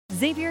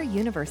Xavier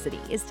University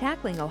is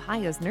tackling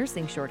Ohio's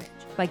nursing shortage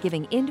by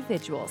giving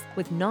individuals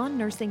with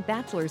non-nursing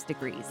bachelor's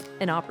degrees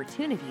an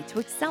opportunity to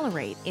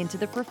accelerate into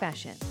the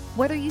profession.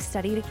 Whether you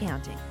studied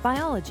accounting,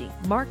 biology,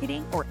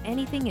 marketing, or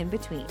anything in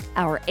between,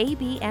 our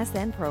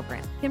ABSN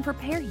program can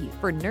prepare you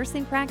for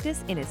nursing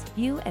practice in as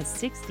few as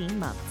 16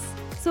 months.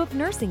 So if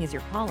nursing is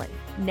your calling,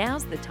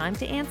 now's the time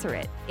to answer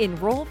it.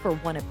 Enroll for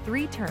one of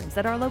 3 terms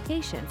at our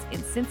locations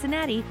in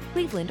Cincinnati,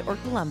 Cleveland, or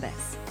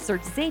Columbus.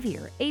 Search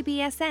Xavier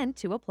ABSN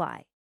to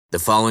apply. The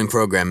following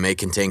program may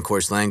contain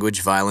coarse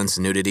language, violence,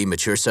 nudity,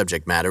 mature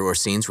subject matter, or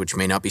scenes which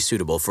may not be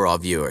suitable for all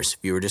viewers.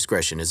 Viewer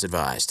discretion is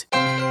advised.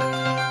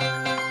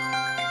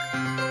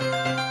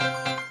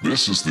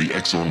 This is the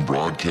X-Zone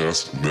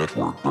Broadcast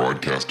Network,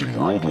 broadcasting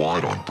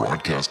worldwide on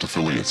broadcast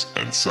affiliates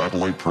and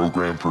satellite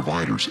program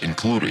providers,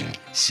 including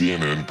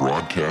CNN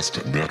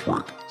Broadcast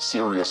Network,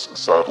 Sirius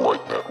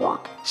Satellite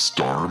Network,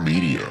 Star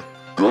Media,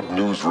 Good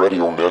News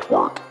Radio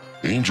Network,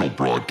 Angel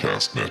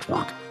Broadcast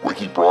Network,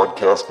 Wiki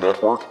Broadcast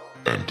Network,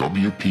 and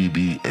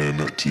WPBN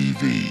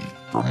TV.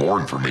 For more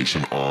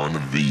information on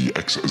the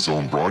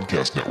X-Zone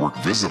Broadcast Network,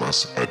 visit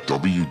us at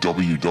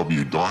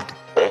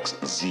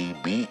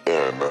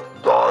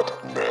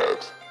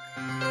www.xzbn.net.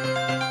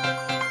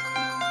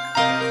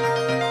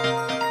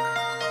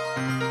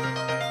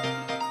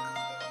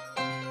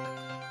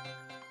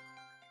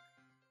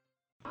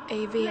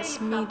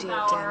 AVS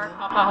Media Channel.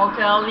 Papa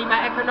Hotel Lima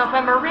Echo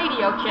November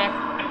radio check.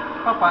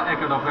 Papa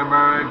Echo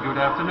November, good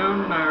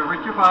afternoon,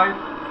 Richard 5.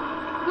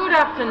 Good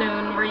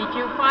afternoon, read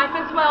you 5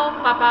 as well,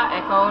 Papa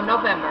Echo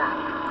November.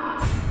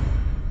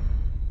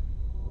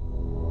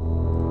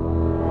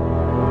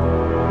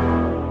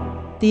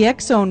 The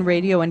X-Zone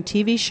radio and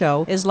TV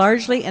show is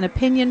largely an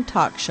opinion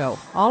talk show.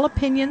 All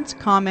opinions,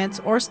 comments,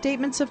 or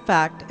statements of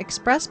fact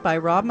expressed by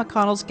Rob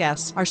McConnell's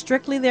guests are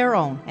strictly their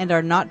own and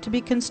are not to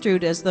be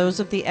construed as those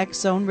of the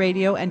X-Zone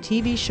radio and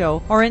TV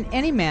show or in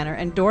any manner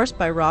endorsed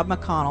by Rob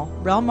McConnell,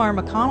 Relmar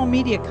McConnell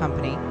Media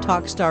Company,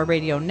 Talkstar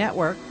Radio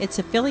Network, its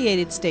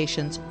affiliated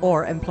stations,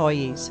 or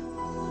employees.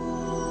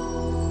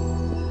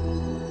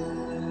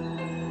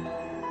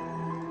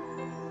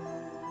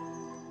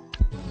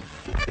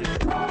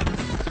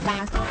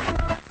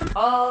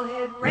 All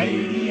Hit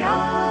Radio.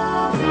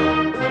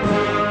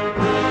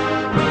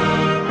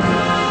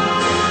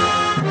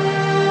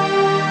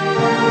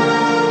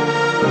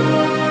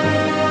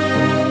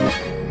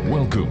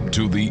 Welcome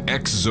to the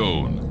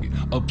X-Zone,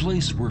 a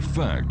place where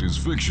fact is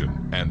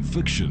fiction and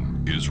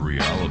fiction is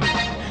reality.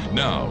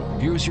 Now,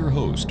 here's your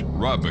host,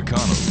 Rob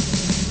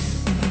McConnell.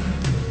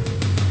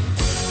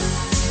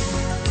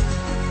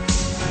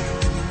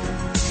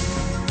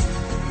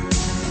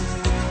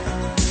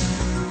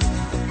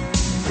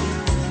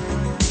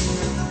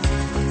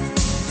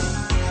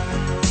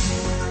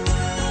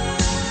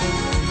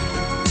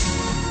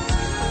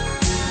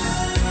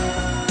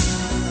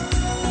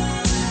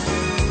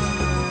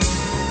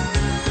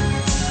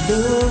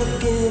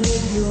 Looking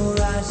in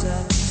your eyes,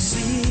 I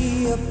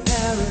see a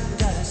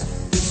paradise.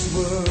 This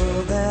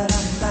world that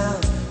I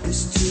found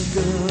is too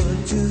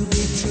good to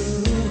be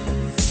true.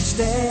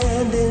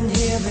 Standing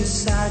here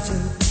beside you,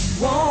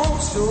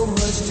 want so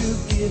much to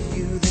give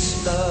you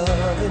this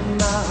love in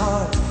my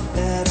heart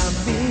that I'm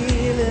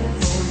feeling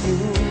for you.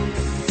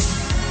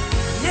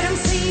 Let them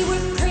say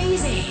we're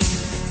crazy.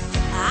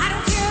 I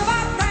don't care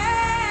about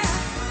that.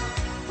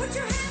 Put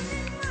your hands in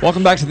my...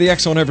 Welcome back to the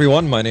X-Zone,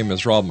 everyone. My name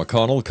is Rob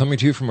McConnell, coming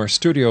to you from our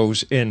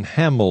studios in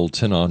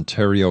Hamilton,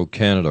 Ontario,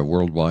 Canada.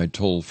 Worldwide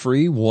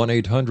toll-free,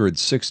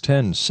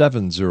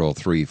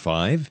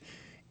 1-800-610-7035.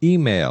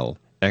 Email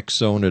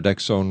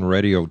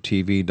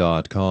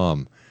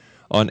xzone@xzoneradiotv.com.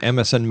 On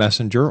MSN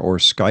Messenger or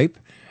Skype,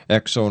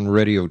 X-Zone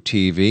Radio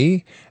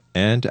TV,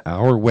 and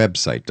our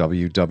website,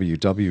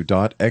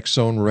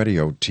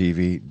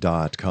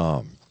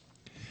 www.xzoneradiotv.com.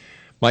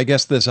 My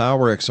guest this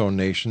hour, X-Zone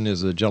Nation,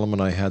 is a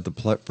gentleman I had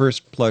the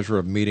first pleasure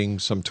of meeting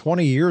some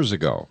 20 years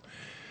ago.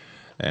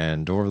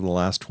 And over the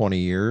last 20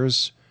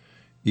 years,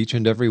 each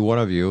and every one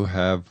of you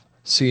have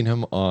seen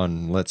him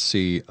on,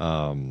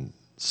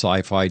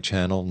 Sci-Fi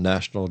Channel,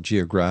 National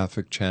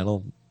Geographic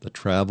Channel, the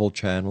Travel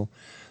Channel,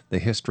 the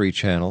History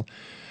Channel.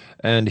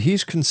 And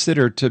he's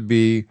considered to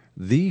be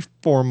the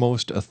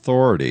foremost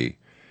authority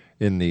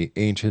in the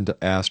ancient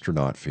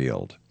astronaut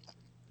field.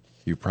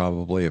 You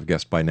probably have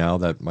guessed by now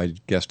that my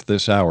guest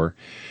this hour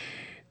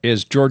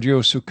is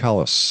GIORGIO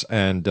TSOUKALOS.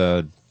 And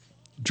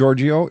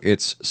GIORGIO,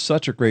 it's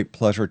such a great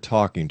pleasure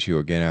talking to you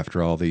again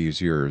after all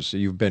these years.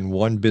 You've been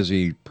one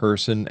busy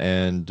person,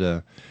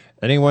 and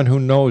anyone who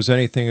knows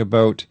anything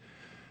about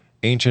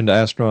ancient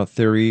astronaut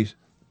theory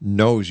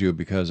knows you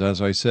because,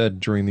 as I said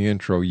during the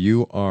intro,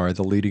 you are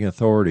the leading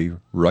authority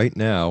right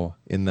now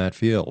in that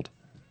field.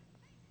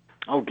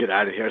 Oh, get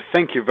out of here.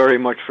 Thank you very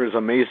much for his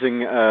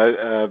amazing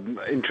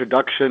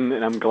introduction,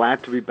 and I'm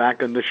glad to be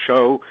back on the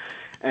show,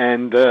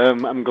 and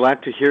I'm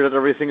glad to hear that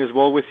everything is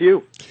well with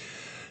you.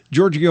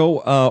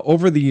 GIORGIO,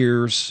 over the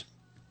years,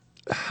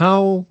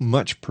 how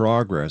much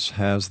progress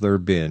has there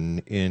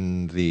been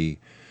in the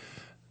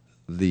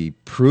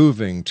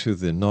proving to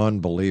the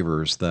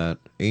non-believers that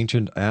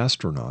ancient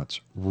astronauts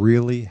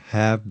really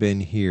have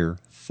been here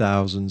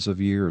thousands of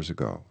years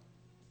ago?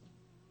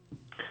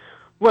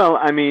 Well,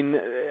 I mean,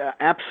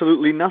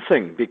 absolutely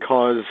nothing,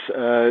 because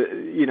the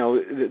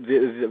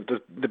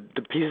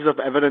pieces of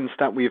evidence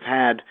that we've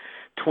had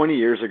 20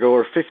 years ago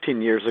or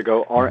 15 years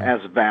ago are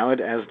as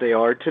valid as they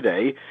are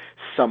today.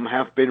 Some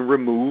have been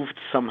removed,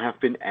 some have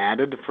been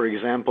added. For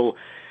example,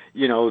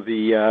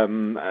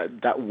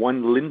 that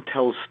one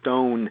lintel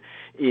stone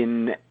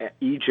in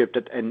Egypt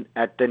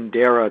at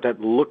Dendera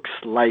that looks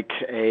like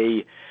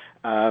a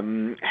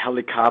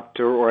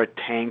helicopter or a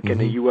tank and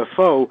a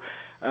UFO.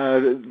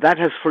 That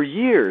has for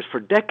years, for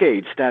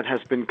decades, that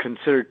has been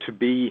considered to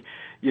be,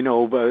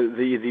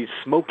 the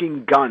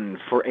smoking gun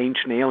for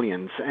ancient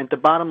aliens. And the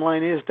bottom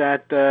line is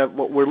that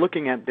what we're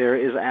looking at there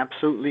is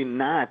absolutely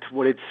not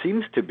what it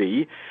seems to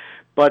be,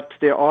 but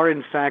there are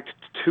in fact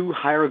two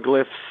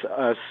hieroglyphs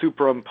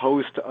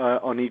superimposed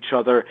on each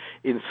other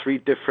in three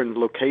different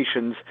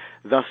locations,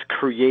 thus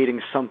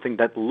creating something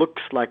that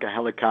looks like a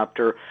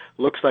helicopter,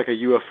 looks like a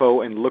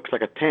UFO, and looks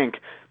like a tank,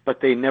 but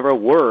they never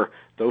were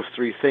those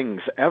three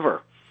things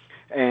ever.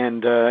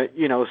 And,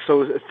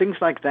 so things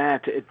like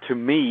that, to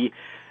me,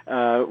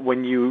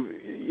 when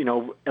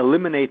you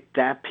eliminate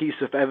that piece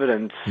of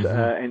evidence,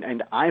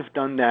 and I've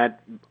done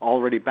that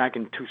already back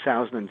in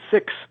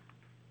 2006,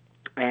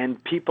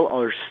 and people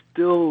are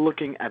still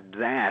looking at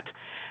that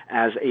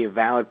as a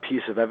valid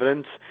piece of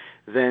evidence,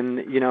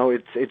 then,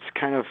 it's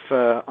kind of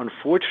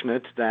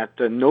unfortunate that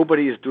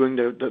nobody is doing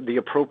the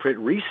appropriate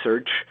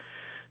research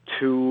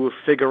to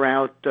figure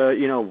out,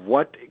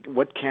 what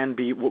can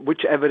be,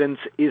 which evidence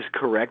is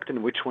correct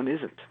and which one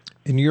isn't.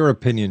 In your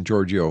opinion,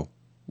 Giorgio,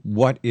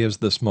 what is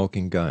the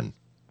smoking gun?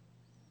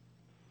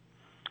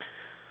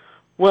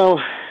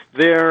 Well,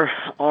 there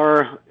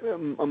are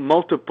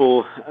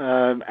multiple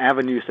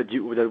avenues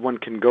that one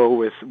can go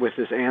with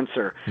this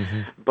answer.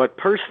 But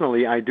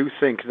personally, I do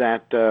think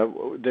that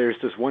there's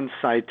this one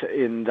site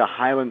in the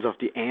highlands of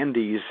the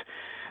Andes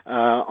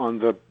on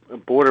the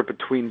border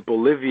between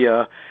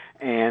Bolivia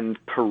and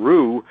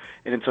Peru,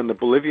 and it's on the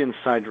Bolivian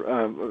side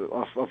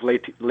of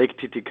Lake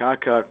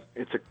Titicaca.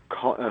 It's a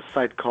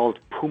site called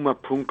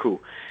Pumapunku.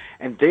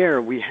 And there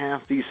we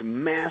have these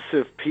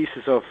massive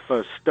pieces of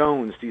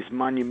stones, these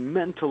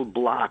monumental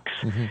blocks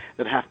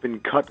that have been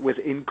cut with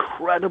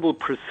incredible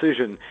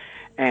precision.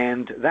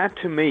 And that,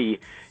 to me,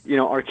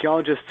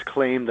 archaeologists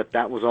claim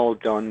that was all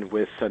done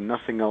with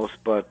nothing else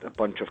but a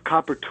bunch of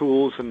copper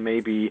tools and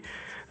maybe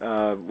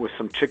with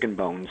some chicken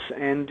bones.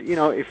 And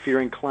if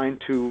you're inclined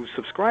to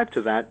subscribe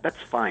to that,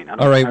 that's fine.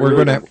 All right,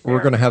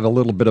 we're gonna have a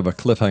little bit of a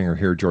cliffhanger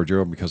here,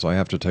 Giorgio, because I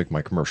have to take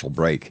my commercial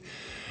break.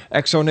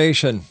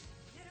 Exonation,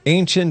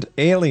 ancient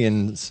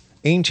aliens,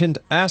 ancient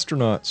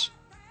astronauts.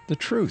 The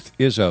truth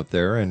is out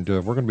there, and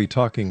we're going to be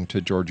talking to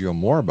Giorgio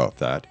more about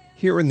that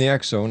here in the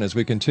X Zone as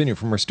we continue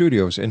from our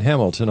studios in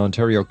Hamilton,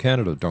 Ontario,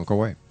 Canada. Don't go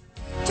away.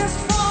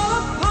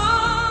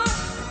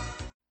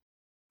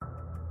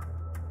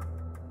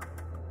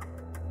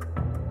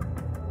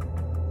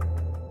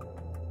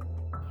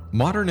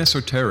 Modern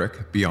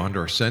Esoteric, Beyond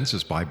Our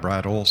Senses by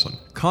Brad Olson,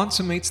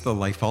 consummates the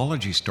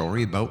lifeology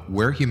story about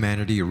where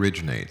humanity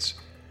originates.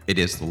 It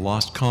is the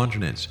lost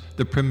continents,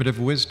 the primitive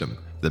wisdom,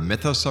 the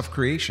mythos of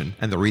creation,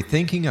 and the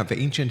rethinking of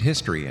ancient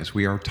history as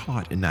we are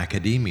taught in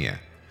academia.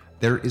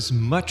 There is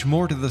much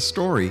more to the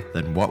story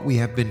than what we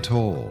have been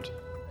told.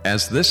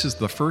 As this is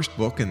the first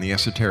book in the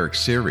Esoteric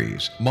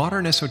series,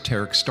 Modern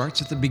Esoteric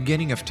starts at the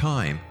beginning of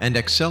time and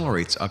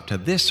accelerates up to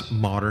this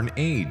modern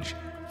age.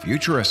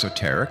 Future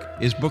Esoteric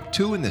is book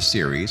 2 in the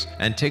series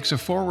and takes a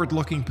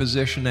forward-looking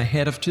position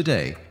ahead of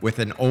today with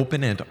an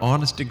open and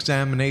honest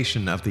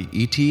examination of the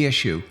ET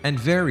issue and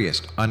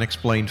various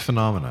unexplained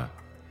phenomena.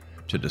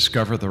 To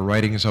discover the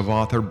writings of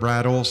author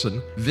Brad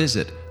Olson,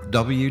 visit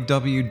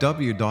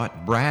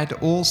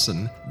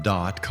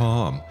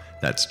www.bradolson.com.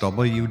 That's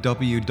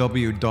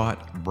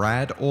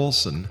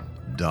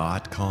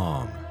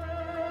www.bradolson.com.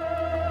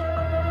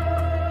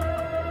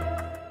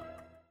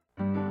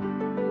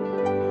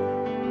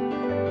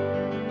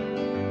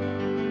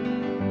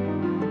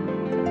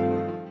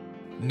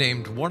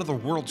 Named one of the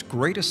world's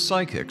greatest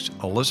psychics,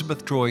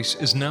 Elizabeth Joyce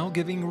is now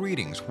giving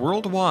readings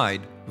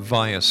worldwide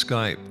via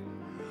Skype.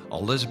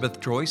 Elizabeth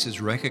Joyce is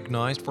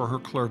recognized for her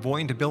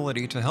clairvoyant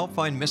ability to help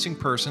find missing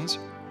persons,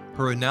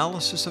 her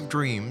analysis of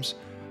dreams,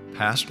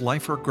 past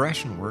life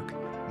regression work,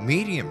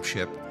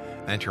 mediumship,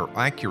 and her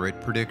accurate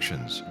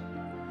predictions.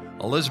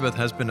 Elizabeth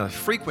has been a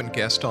frequent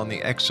guest on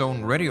the X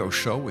Zone radio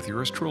show with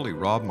yours truly,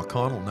 Rob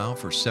McConnell, now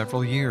for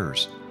several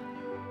years.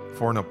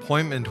 For an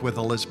appointment with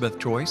Elizabeth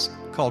Joyce,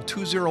 call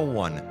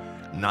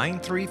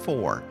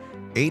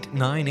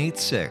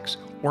 201-934-8986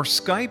 or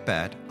Skype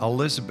at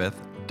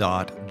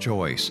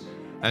elizabeth.joyce.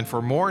 And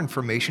for more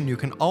information, you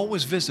can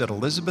always visit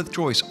Elizabeth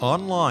Joyce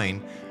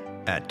online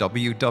at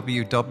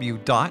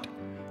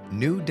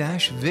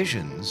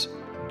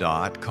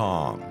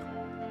www.new-visions.com.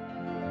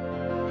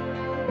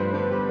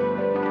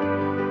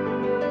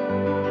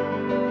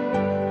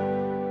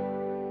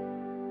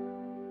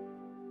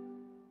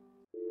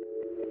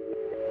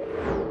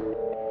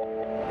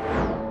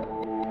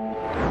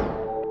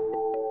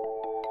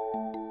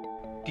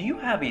 Do you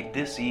have a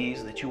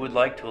dis-ease that you would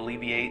like to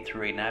alleviate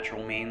through a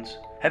natural means?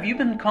 Have you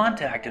been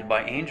contacted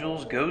by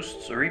angels,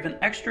 ghosts, or even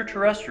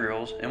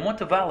extraterrestrials and want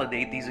to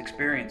validate these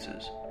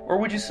experiences? Or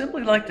would you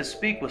simply like to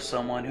speak with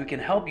someone who can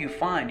help you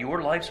find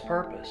your life's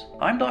purpose?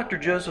 I'm Dr.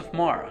 Joseph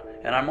Mara,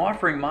 and I'm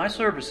offering my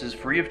services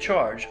free of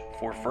charge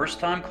for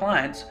first-time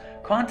clients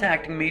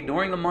contacting me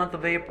during the month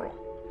of April.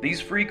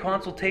 These free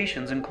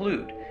consultations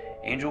include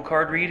angel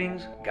card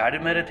readings,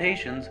 guided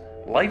meditations,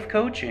 life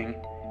coaching,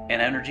 and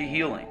energy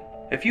healing.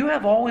 If you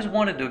have always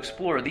wanted to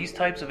explore these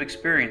types of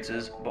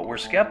experiences but were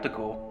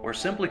skeptical or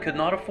simply could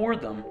not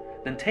afford them,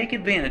 then take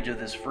advantage of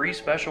this free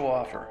special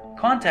offer.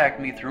 Contact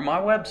me through my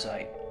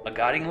website,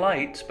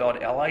 aguidinglight, spelled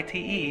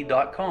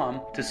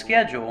LITE.com, to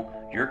schedule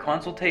your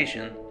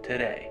consultation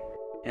today.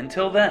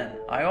 Until then,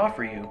 I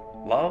offer you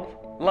love,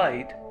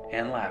 light,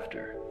 and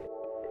laughter.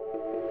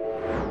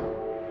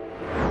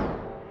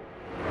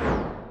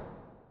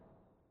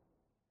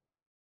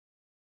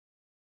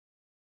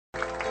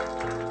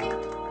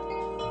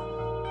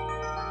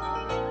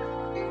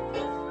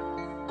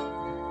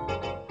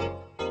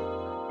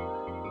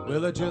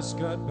 Well, I just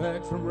got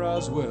back from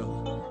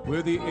Roswell,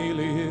 where the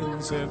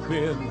aliens have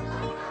been.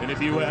 And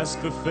if you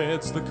ask the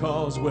feds the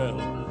cause, well,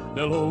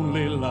 they'll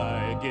only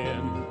lie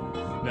again.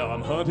 Now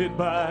I'm hunted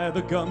by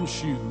the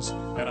gumshoes,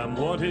 and I'm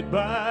wanted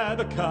by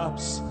the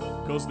cops,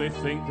 'cause they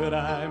think that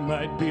I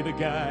might be the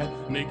guy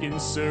making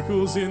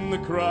circles in the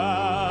crops.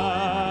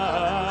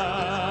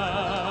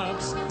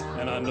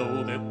 And I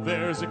know that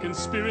there's a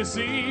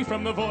conspiracy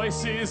from the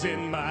voices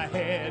in my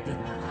head.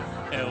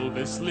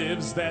 Elvis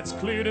lives, that's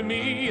clear to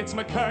me. It's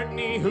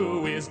McCartney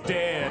who is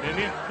dead. And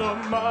if the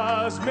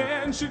Mars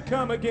men should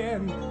come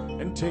again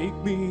and take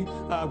me,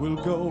 I will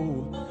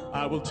go.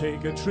 I will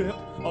take a trip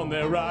on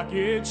their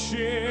rocket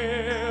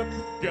ship.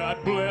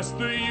 God bless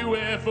the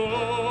UFO.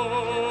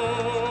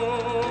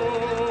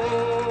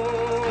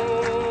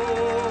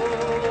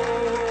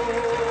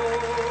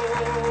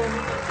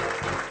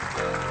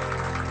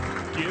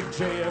 Give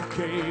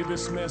JFK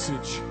this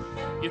message.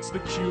 It's the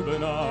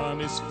Cuban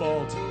Army's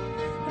fault.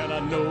 And I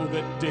know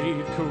that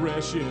Dave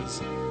Koresh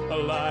is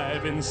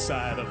alive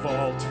inside a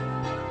vault.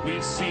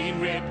 We've seen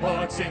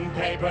reports in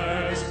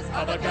papers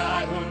of a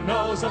guy who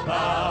knows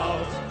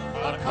about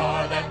a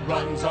car that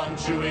runs on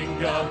chewing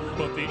gum,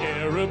 but the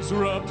Arabs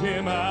rubbed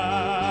him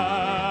out.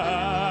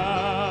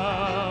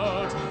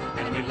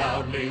 And we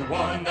loudly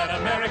warn that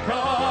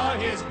America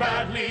is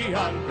badly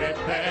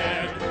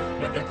unprepared.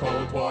 With the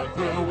Cold War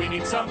through, we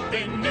need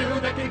something new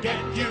that can get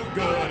you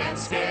good and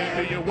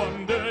scared. Do you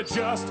wonder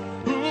just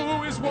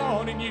who is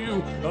warning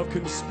you of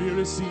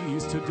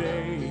conspiracies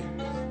today?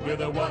 We're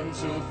the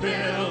ones who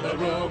fill the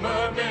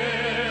rumor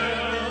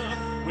mill.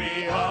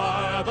 We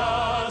are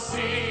the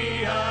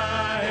CIA.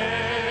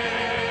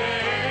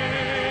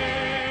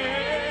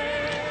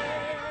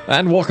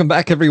 And welcome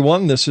back,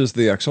 everyone. This is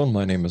the X Zone.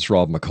 My name is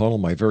Rob McConnell.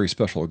 My very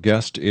special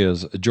guest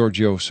is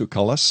GIORGIO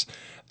TSOUKALOS.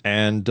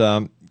 And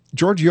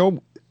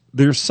GIORGIO,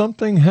 there's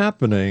something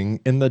happening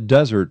in the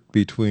desert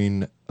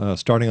between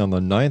starting on the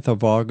 9th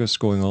of August,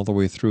 going all the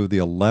way through the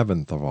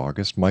 11th of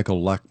August.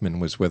 Michael Leckman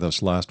was with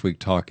us last week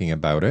talking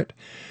about it.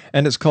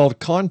 And it's called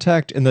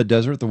Contact in the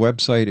Desert. The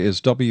website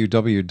is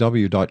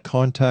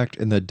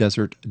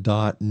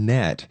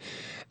www.contactinthedesert.net.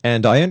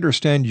 And I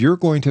understand you're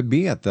going to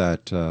be at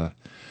that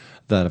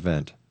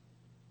event.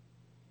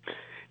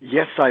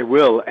 Yes, I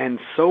will. And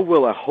so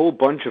will a whole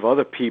bunch of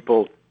other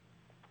people.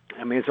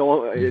 I mean, it's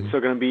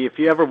going to be, if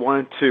you ever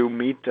wanted to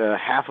meet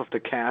half of the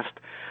cast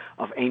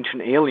of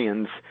Ancient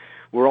Aliens,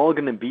 we're all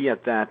going to be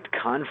at that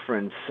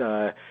conference. It's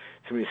going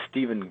to be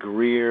Stephen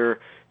Greer,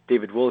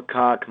 David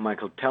Wilcock,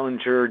 Michael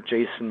Tellinger,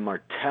 Jason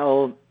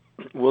Martell,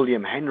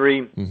 William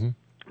Henry,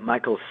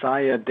 Michael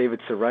Saya, David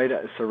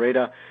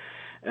Serrata,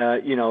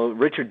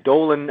 Richard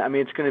Dolan. I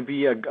mean, it's going to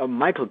be a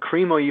Michael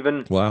Cremo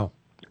even. Wow.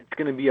 It's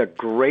going to be a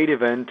great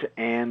event,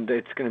 and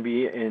it's going to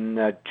be in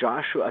at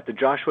the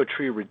Joshua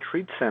Tree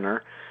Retreat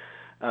Center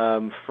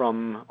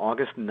from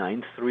August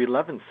 9th through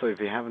 11th. So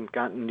if you haven't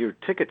gotten your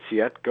tickets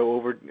yet, get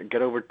over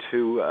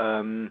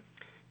to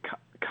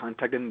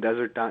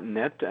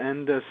contactinthedesert.net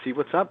and see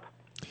what's up.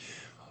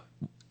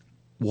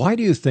 Why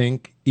do you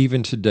think,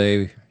 even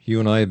today, you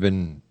and I have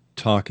been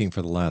talking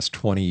for the last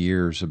 20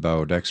 years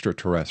about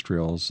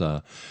extraterrestrials,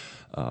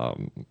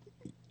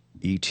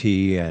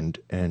 E.T. and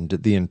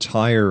the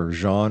entire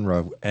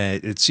genre?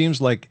 It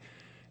seems like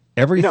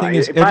everything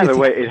is. By the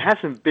way, it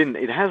hasn't been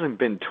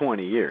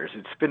 20 years.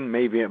 It's been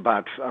maybe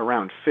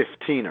around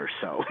 15 or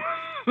so.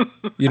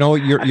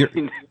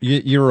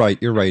 You're right.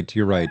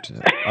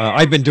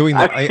 I've been doing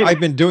I've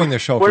been doing the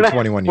show for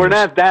 21 years. We're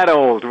not that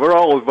old. We're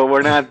old, but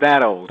we're not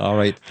that old. All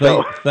right.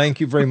 Thank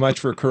you very much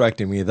for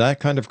correcting me. That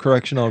kind of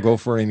correction I'll go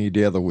for any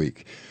day of the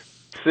week.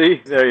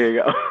 See, there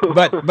you go.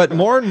 but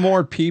more and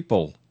more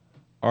people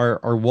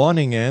are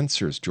wanting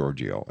answers,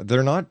 GIORGIO.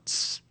 They're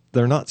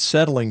not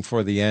settling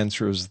for the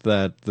answers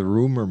that the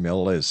rumor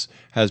mill has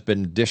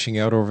been dishing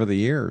out over the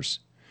years.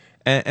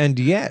 And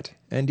yet,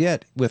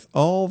 with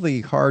all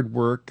the hard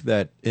work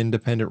that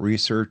independent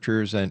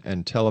researchers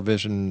and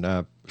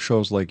television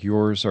shows like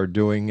yours are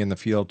doing in the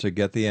field to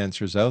get the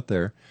answers out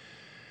there,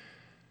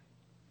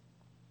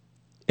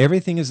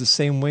 everything is the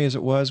same way as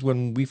it was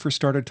when we first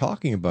started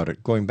talking about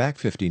it, going back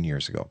 15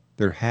 years ago.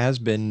 There has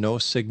been no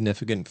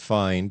significant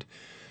find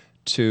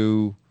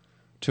to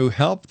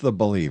help the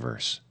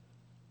believers.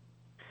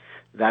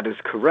 That is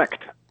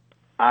correct.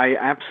 I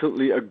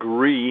absolutely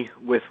agree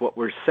with what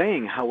we're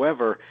saying.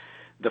 However,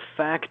 the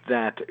fact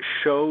that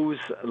shows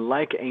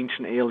like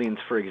Ancient Aliens,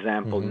 for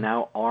example,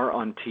 now are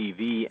on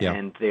TV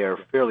and they're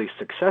fairly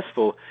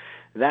successful,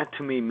 that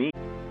to me means...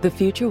 The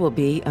future will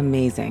be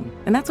amazing,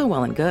 and that's all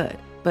well and good.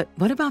 But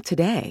what about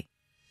today?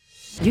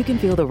 You can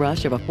feel the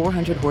rush of a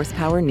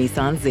 400-horsepower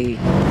Nissan Z,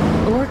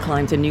 or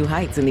climb to new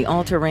heights in the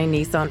all-terrain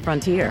Nissan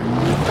Frontier.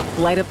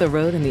 Light up the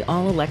road in the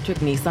all-electric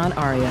Nissan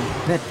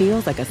Ariya that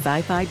feels like a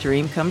sci-fi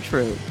dream come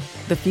true.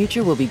 The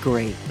future will be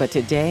great, but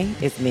today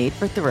is made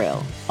for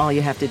thrill. All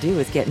you have to do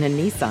is get in a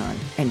Nissan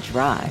and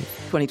drive.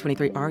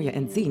 2023 Ariya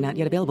and Z not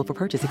yet available for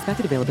purchase.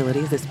 Expected availability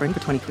is this spring for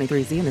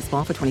 2023 Z and this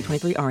fall for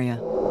 2023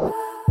 Ariya.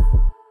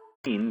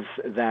 Means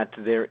that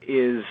there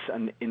is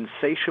an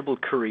insatiable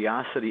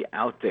curiosity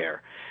out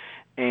there.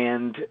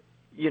 And,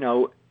 you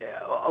know,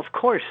 of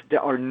course, there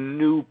are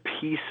new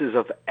pieces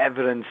of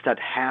evidence that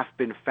have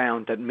been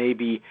found that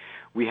maybe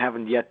we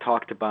haven't yet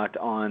talked about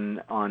on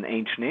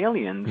Ancient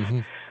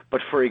Aliens.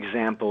 But, for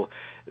example,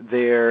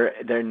 there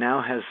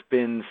now has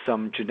been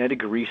some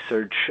genetic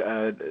research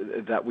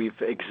that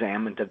we've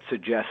examined that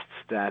suggests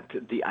that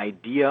the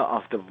idea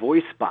of the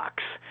voice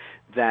box,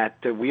 that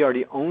we are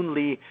the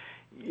only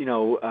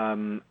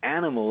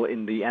animal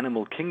in the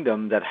animal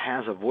kingdom that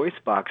has a voice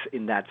box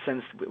in that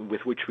sense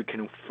with which we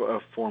can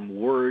form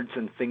words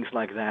and things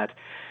like that,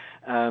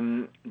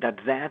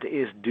 that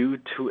is due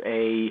to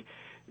a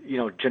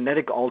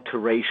genetic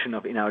alteration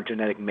in our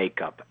genetic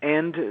makeup.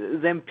 And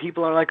then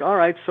people are like, all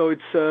right, so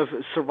it's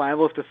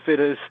survival of the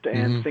fittest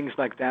and things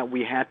like that.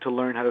 We had to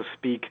learn how to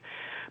speak.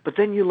 But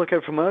then you look at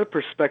it from another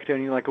perspective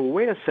and you're like, well,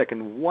 wait a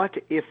second,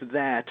 what if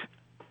that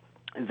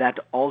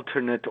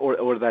alternate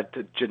or that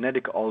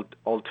genetic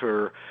that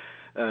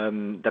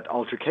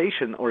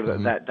altercation or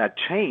that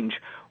change,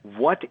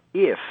 what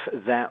if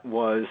that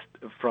was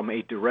from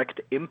a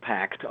direct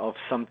impact of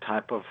some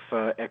type of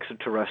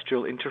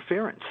extraterrestrial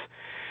interference?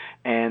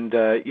 And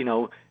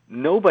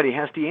nobody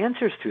has the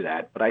answers to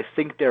that, but I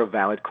think they're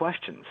valid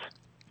questions.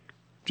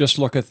 Just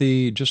look at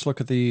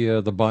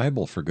the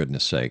Bible, for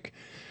goodness sake,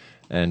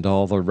 and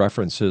all the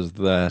references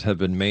that have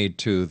been made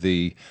to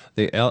the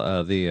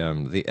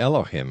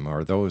Elohim,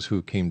 or those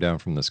who came down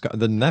from the sky,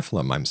 the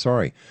Nephilim. I'm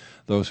sorry,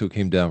 those who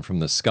came down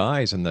from the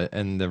skies, and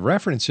the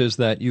references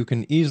that you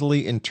can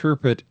easily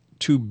interpret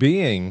to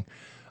being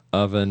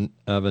of an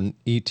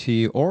ET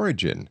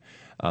origin.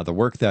 The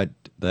work that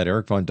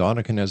Eric von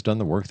Däniken has done,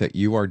 the work that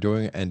you are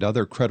doing, and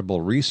other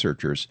credible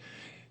researchers,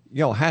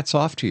 hats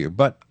off to you.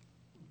 But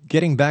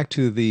getting back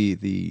to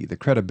the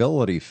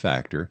credibility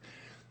factor,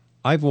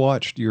 I've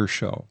watched your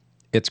show.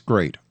 It's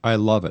great. I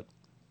love it.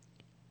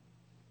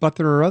 But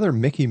there are other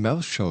Mickey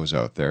Mouse shows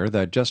out there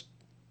that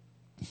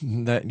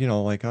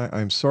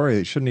I'm sorry,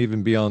 it shouldn't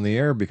even be on the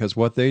air, because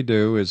what they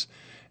do is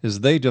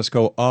they just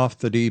go off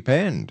the deep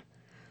end.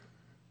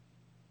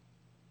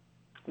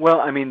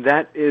 Well, I mean,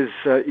 that is,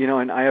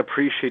 and I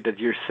appreciate that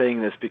you're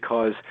saying this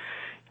because,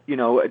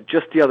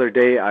 just the other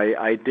day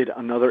I did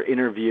another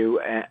interview,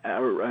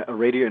 a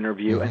radio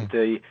interview, and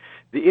the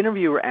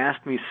interviewer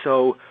asked me,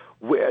 so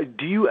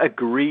do you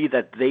agree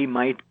that they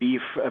might be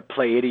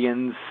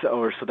Pleiadians,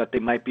 or so that they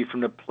might be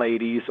from the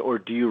Pleiades, or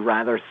do you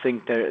rather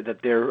think that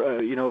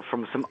they're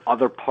from some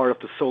other part of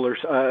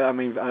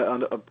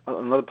the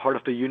another part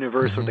of the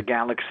universe or the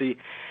galaxy?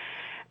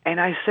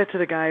 And I said to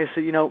the guy, I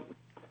said,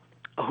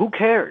 who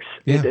cares?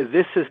 Yeah.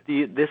 This is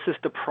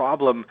the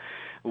problem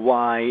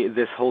why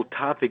this whole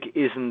topic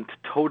isn't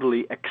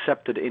totally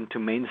accepted into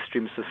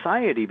mainstream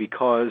society,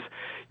 because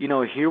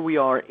here we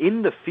are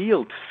in the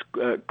field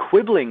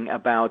quibbling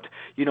about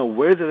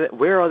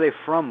where are they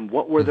from,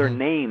 what were their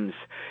names,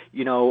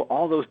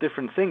 all those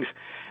different things,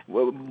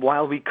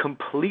 while we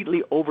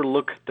completely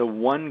overlook the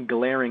one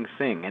glaring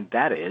thing, and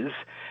that is,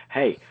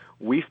 hey,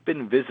 we've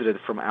been visited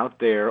from out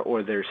there,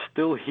 or they're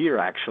still here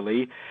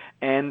actually,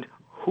 and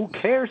who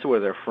cares where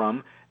they're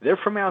from? They're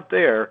from out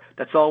there.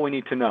 That's all we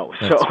need to know.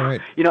 That's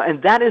right.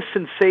 And that is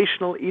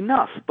sensational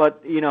enough.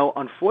 But,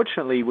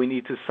 unfortunately, we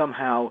need to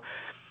somehow,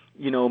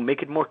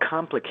 make it more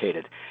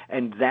complicated.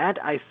 And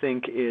that, I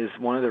think, is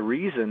one of the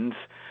reasons,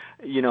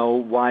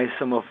 why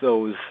some of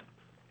those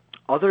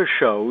other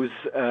shows,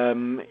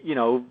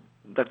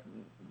 that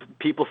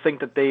people think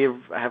that they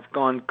have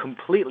gone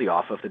completely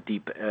off the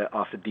deep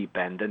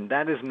end. And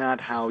that is not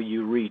how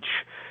you reach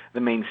the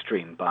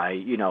mainstream,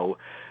 by,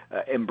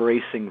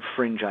 embracing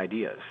fringe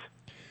ideas.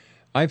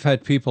 I've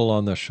had people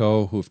on the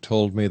show who've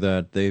told me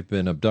that they've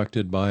been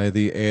abducted by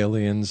the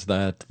aliens,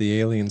 that the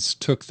aliens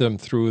took them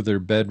through their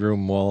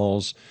bedroom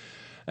walls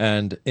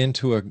and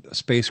into a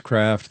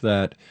spacecraft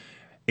that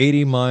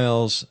 80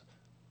 miles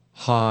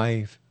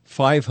high,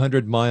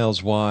 500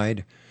 miles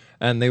wide,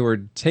 and they were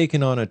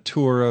taken on a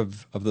tour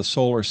of the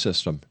solar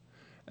system.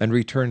 and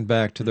returned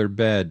back to their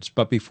beds.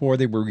 But before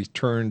they were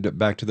returned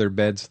back to their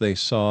beds, they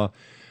saw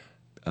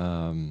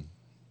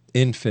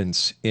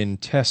infants in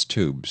test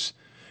tubes.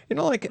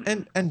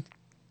 And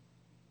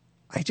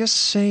I just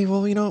say,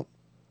 well,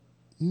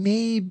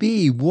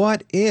 maybe,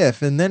 what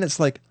if? And then it's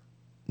like,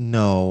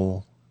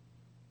 no.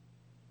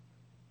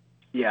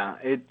 Yeah,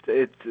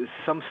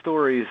 some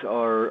stories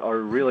are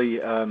really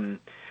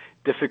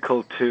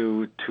difficult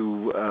to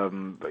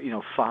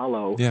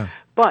follow. Yeah.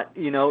 But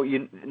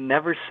you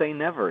never say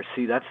never.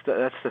 See, that's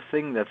the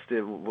thing. That's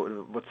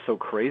what's so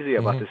crazy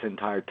about this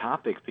entire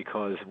topic,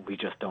 because we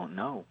just don't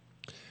know.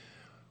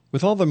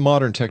 With all the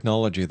modern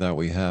technology that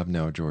we have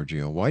now,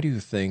 Giorgio, why do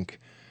you think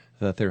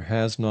that there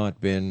has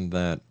not been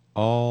that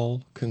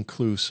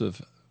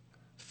all-conclusive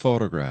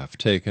photograph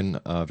taken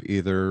of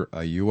either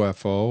a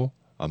UFO,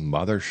 a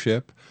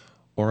mothership,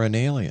 or an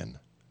alien,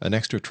 an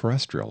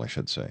extraterrestrial, I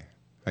should say?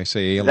 I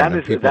say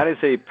alien. That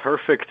is a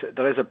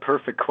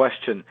perfect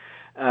question.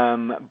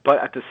 But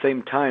at the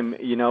same time,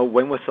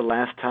 when was the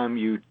last time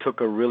you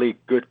took a really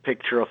good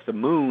picture of the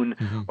moon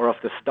or of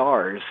the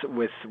stars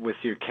with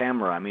your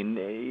camera? I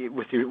mean,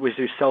 with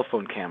your cell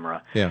phone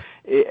camera. Yeah.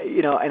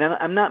 And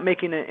I'm not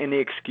making any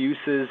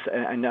excuses,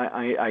 and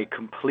I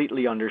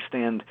completely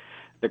understand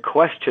the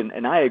question,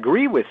 and I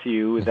agree with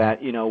you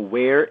that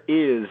where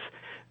is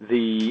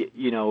the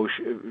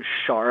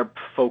sharp,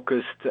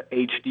 focused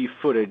HD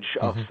footage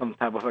of some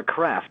type of a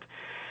craft?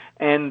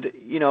 And,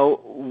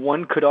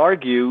 one could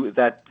argue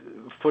that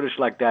footage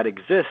like that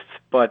exists,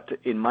 but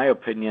in my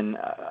opinion,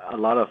 a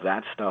lot of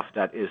that stuff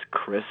that is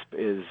crisp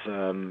is,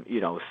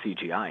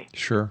 CGI.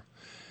 Sure.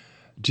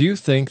 Do you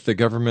think the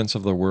governments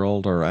of the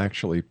world are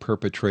actually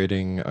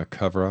perpetrating a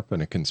cover-up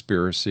and a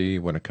conspiracy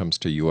when it comes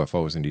to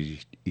UFOs and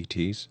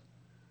ETs?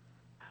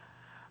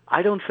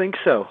 I don't think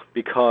so,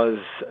 because,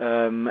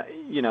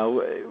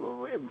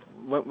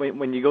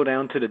 when you go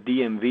down to the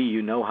DMV,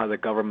 you know how the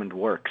government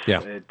works.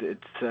 Yeah.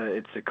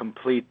 It's a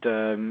complete,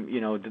 the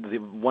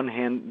one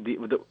hand,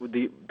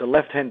 the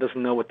left hand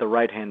doesn't know what the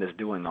right hand is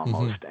doing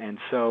almost. And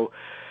so,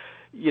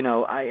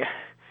 I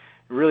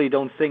really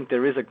don't think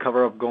there is a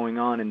cover-up going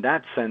on in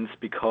that sense,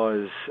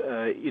 because,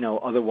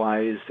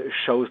 otherwise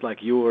shows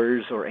like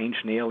yours or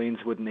Ancient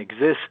Aliens wouldn't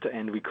exist,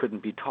 and we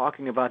couldn't be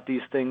talking about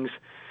these things.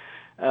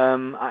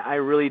 I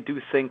really do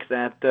think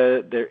that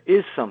there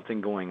is something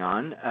going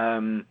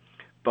on,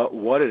 but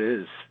what it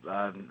is,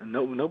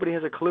 nobody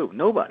has a clue.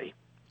 Nobody.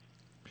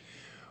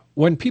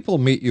 When people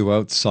meet you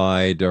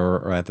outside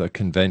or at the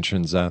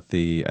conventions, at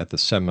the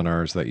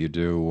seminars that you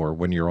do, or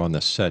when you're on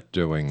the set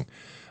doing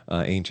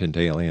Ancient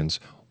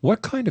Aliens,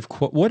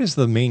 what is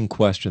the main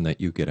question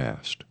that you get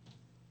asked?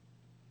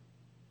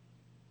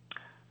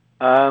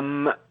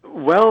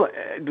 Well,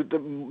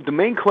 the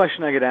main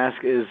question I get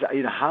asked is,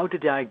 how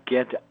did I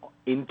get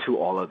into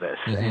all of this?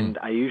 And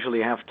I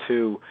usually have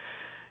to,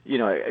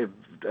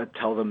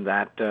 tell them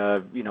that,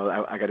 I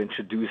got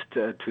introduced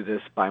to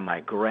this by my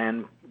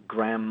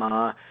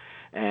grandma,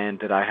 and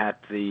that I had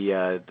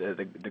the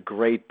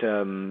great,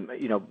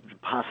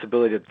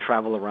 possibility to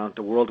travel around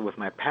the world with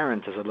my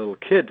parents as a little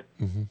kid.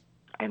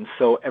 And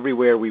so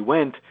everywhere we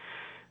went,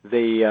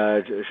 they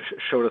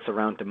showed us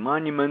around the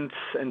monuments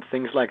and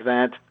things like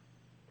that.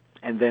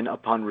 And then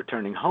upon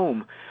returning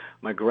home,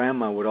 my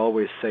grandma would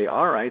always say,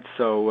 all right,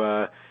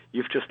 so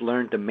you've just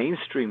learned the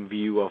mainstream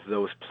view of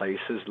those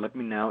places. Let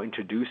me now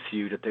introduce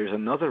you that there's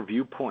another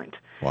viewpoint.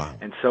 Wow.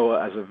 And so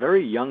as a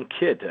very young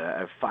kid,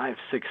 5,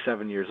 6,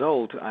 7 years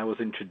old, I was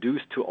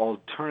introduced to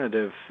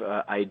alternative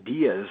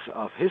ideas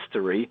of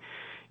history,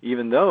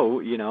 even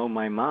though,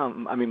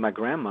 my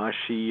grandma,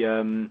 she,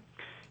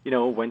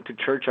 went to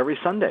church every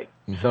Sunday.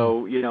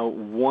 So,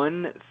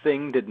 one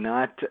thing did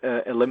not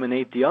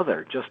eliminate the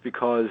other. Just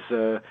because,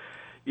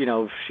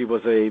 she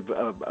was a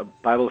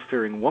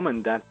Bible-fearing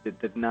woman, that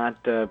did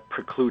not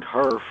preclude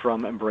her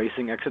from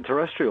embracing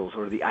extraterrestrials,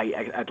 or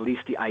at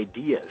least the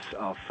ideas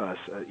of, such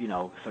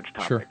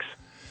topics. Sure.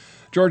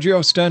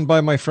 Giorgio, stand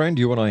by, my friend.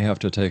 You and I have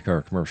to take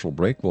our commercial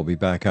break. We'll be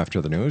back after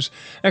the news.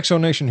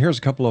 Exonation, here's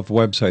a couple of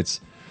websites.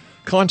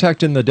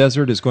 Contact in the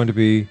Desert is going to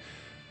be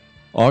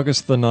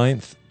August the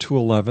 9th to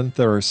 11th.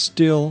 There are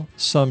still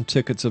some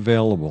tickets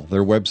available.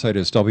 Their website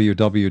is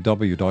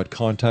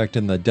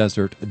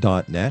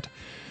www.contactinthedesert.net.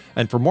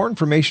 And for more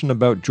information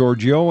about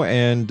Giorgio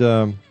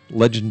and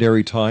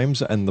Legendary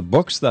Times and the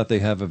books that they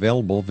have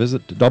available,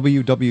 visit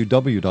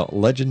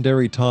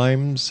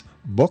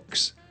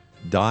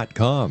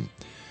www.legendarytimesbooks.com.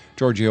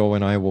 Giorgio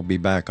and I will be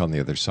back on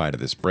the other side of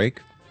this break.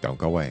 Don't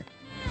go away.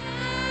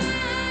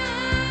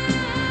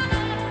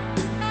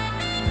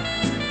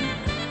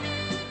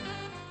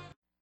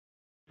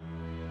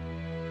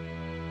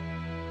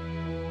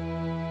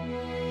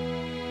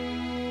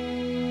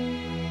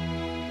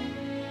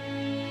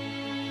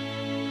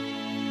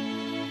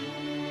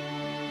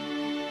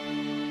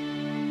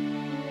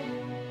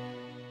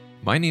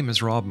 My name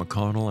is Rob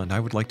McConnell, and I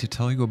would like to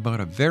tell you about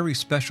a very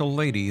special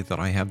lady that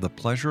I have the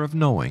pleasure of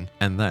knowing,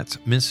 and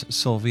that's Miss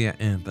Sylvia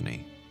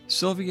Anthony.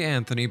 Sylvia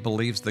Anthony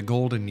believes the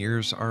golden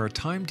years are a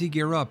time to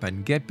gear up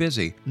and get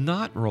busy,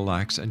 not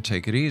relax and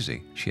take it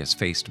easy. She has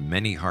faced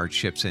many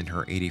hardships in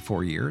her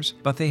 84 years,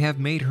 but they have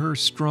made her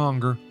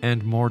stronger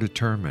and more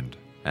determined.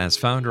 As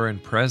founder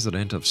and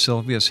president of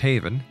Sylvia's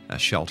Haven, a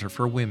shelter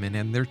for women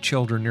and their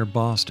children near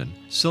Boston,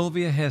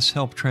 Sylvia has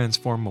helped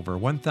transform over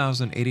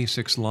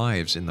 1,086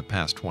 lives in the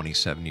past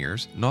 27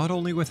 years, not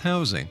only with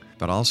housing,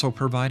 but also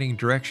providing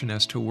direction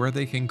as to where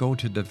they can go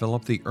to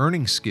develop the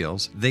earning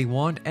skills they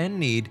want and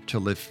need to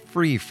live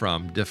free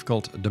from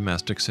difficult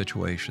domestic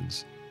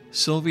situations.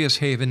 Sylvia's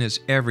Haven is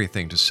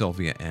everything to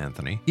Sylvia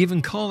Anthony,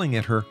 even calling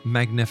it her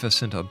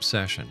magnificent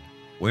obsession.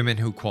 Women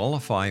who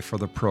qualify for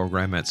the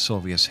program at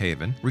Sylvia's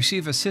Haven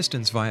receive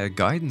assistance via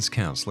guidance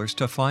counselors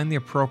to find the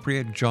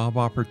appropriate job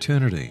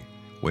opportunity.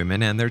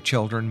 Women and their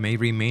children may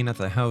remain at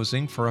the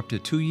housing for up to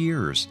 2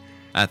 years.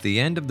 At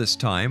the end of this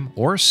time,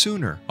 or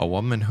sooner, a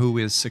woman who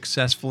is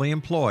successfully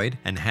employed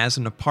and has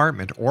an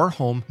apartment or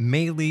home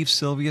may leave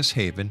Sylvia's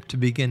Haven to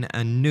begin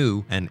a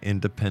new and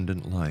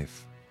independent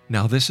life.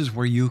 Now this is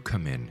where you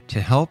come in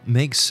to help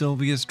make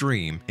Sylvia's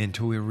dream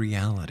into a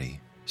reality.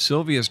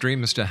 Sylvia's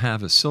dream is to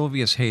have a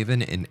Sylvia's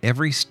Haven in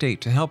every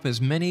state to help as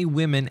many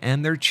women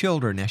and their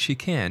children as she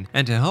can,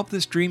 and to help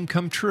this dream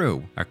come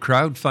true, a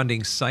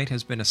crowdfunding site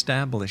has been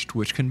established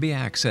which can be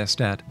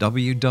accessed at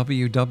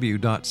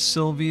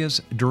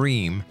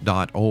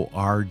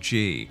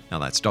www.sylviasdream.org. Now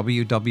that's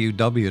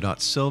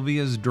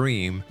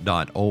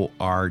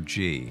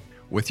www.sylviasdream.org.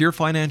 With your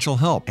financial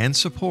help and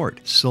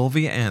support,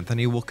 Sylvia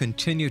Anthony will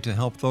continue to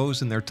help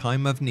those in their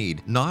time of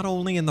need, not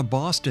only in the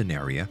Boston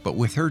area, but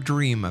with her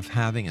dream of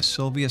having a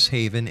Sylvia's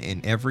Haven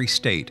in every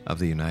state of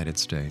the United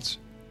States.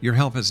 Your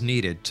help is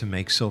needed to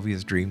make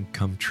Sylvia's dream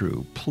come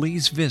true.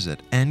 Please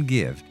visit and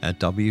give at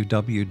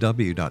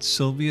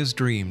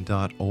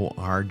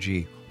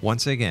www.sylviasdream.org.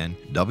 Once again,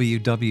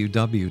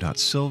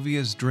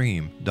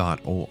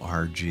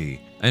 www.sylviasdream.org.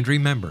 And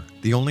remember,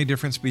 the only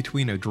difference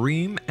between a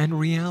dream and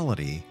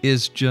reality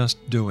is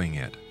just doing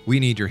it. We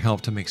need your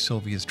help to make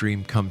Sylvia's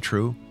dream come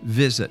true.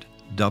 Visit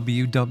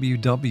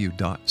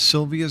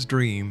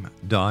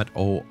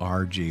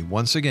www.sylviasdream.org.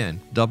 Once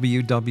again,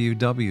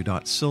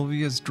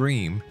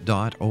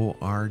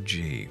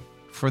 www.sylviasdream.org.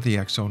 For the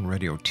X Zone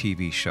Radio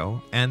TV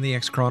show and the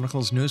X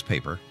Chronicles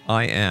newspaper,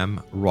 I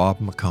am Rob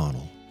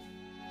McConnell.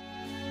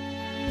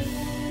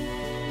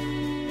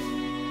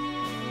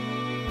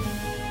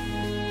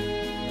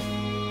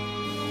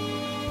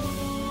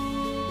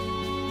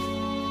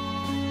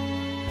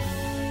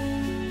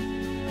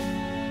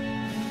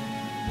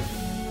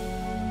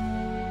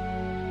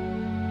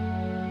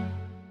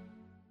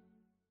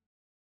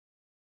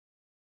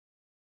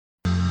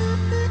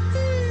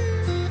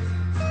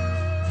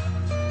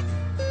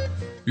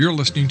 You're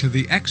listening to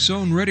the X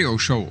Zone Radio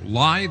Show,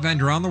 live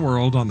and around the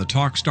world on the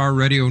Talkstar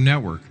Radio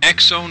Network,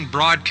 X Zone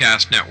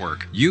Broadcast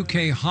Network,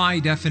 UK High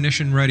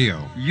Definition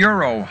Radio,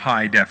 Euro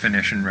High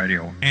Definition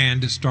Radio,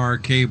 and Star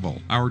Cable.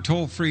 Our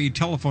toll-free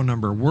telephone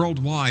number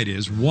worldwide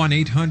is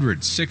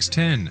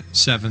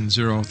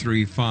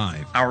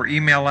 1-800-610-7035. Our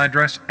email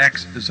address,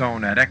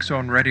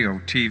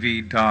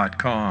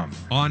 xzone@xzoneradiotv.com.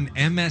 On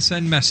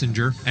MSN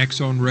Messenger,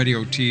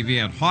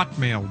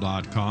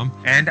 xzoneradiotv@hotmail.com,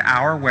 and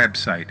our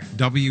website,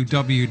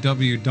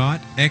 www.xzoneradiotv.com.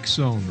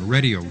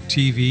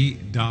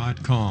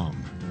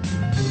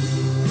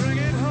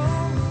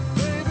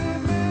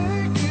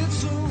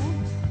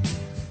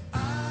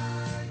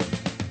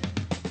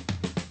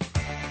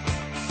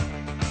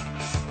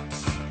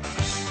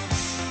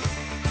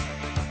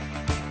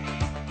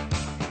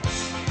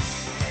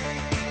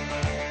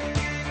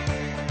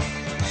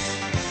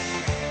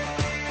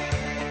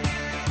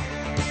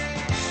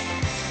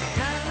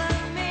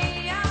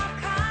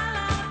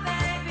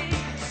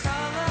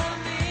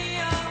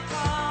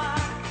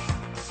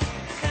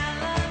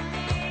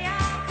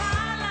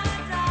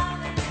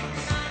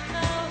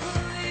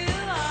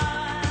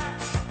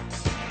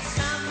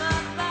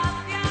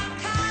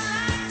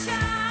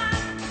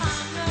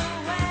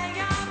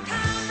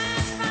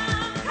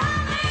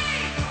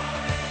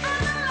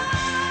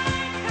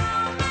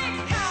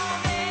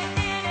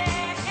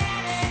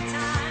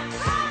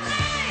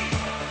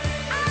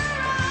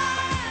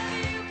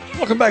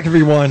 Welcome back,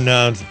 everyone.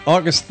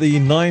 August the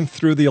 9th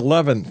through the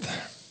 11th.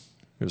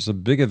 There's a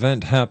big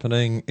event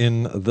happening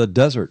in the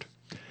desert.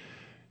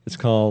 It's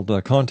called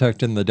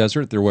Contact in the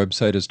Desert. Their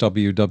website is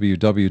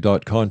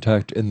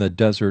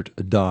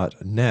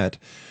www.contactinthedesert.net.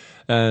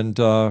 And,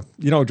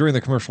 during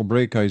the commercial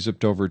break, I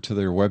zipped over to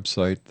their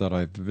website that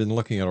I've been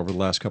looking at over the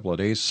last couple of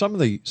days. Some of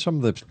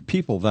the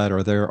people that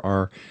are there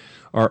are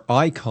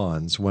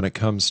icons when it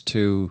comes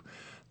to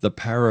the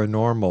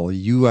paranormal,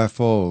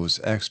 UFOs,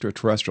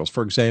 extraterrestrials.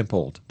 For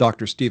example,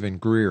 Dr. Stephen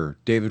Greer,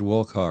 David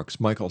Wilcox,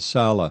 Michael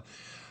Salla,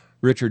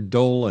 Richard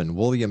Dolan,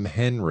 William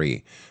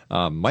Henry,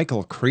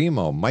 Michael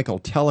Cremo, Michael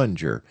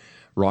Tellinger,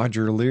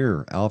 Roger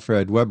Lear,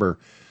 Alfred Weber,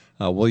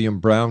 William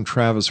Brown,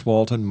 Travis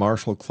Walton,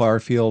 Marshall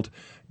Clarfield,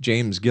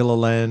 James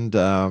Gilliland,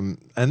 and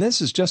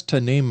this is just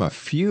to name a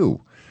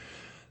few.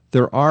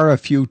 There are a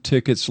few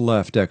tickets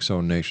left, X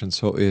Zone Nation,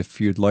 so if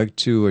you'd like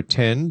to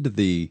attend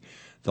the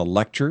the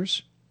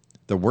lectures,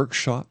 the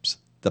workshops,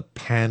 the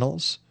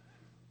panels.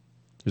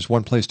 There's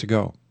one place to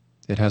go.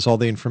 It has all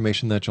the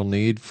information that you'll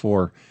need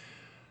for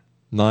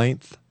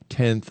 9th,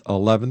 10th,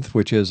 11th,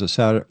 which is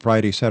a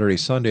Friday, Saturday,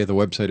 Sunday. The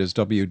website is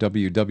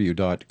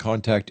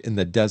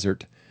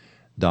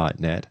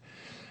www.contactinthedesert.net.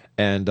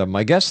 And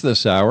my guest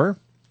this hour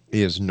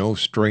is no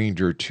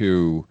stranger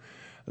to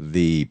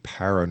the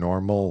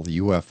paranormal,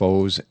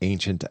 UFOs,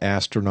 ancient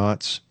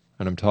astronauts,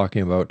 and I'm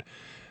talking about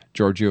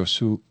GIORGIO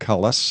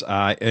TSOUKALOS.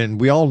 And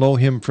we all know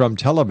him from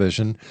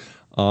television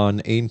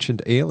on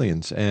Ancient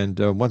Aliens. And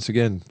once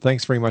again,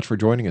 thanks very much for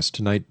joining us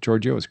tonight,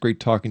 GIORGIO. It's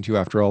great talking to you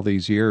after all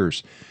these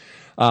years.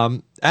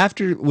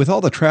 With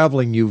all the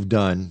traveling you've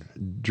done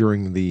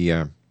during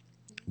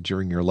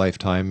your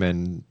lifetime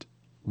and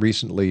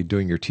recently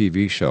doing your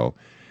TV show,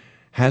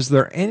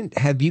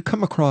 have you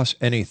come across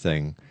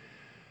anything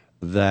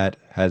that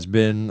has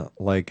been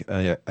like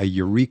a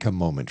eureka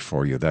moment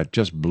for you that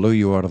just blew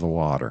you out of the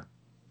water?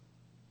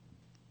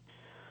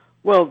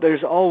 Well,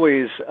 there's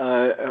always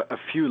a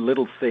few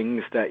little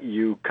things that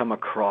you come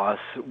across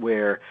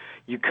where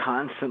you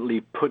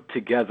constantly put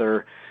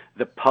together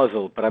the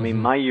puzzle. But I mean,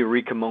 my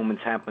eureka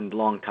moments happened a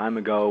long time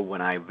ago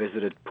when I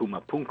visited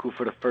Pumapunku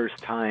for the first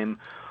time,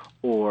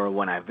 or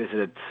when I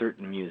visited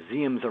certain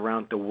museums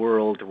around the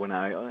world.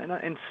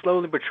 And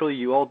slowly but surely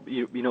you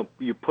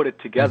put it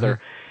together,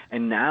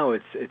 and now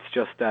it's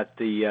just that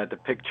the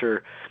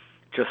picture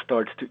just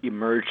starts to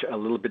emerge a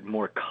little bit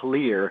more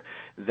clear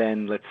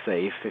than, let's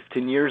say,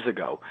 15 years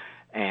ago.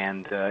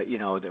 And,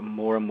 the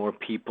more and more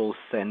people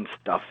send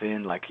stuff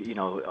in, like,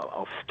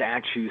 of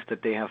statues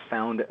that they have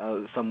found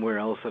somewhere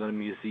else at a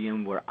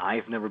museum where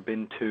I've never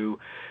been to.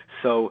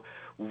 So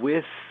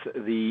with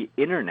the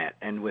internet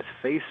and with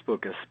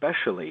Facebook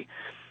especially,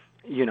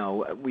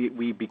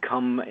 we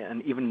become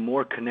an even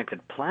more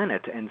connected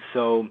planet. And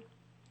so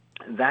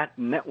that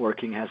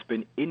networking has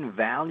been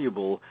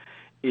invaluable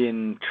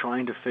in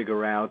trying to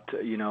figure out,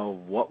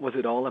 what was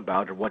it all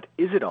about, or what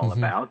is it all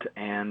about.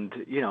 And,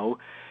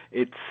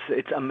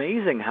 it's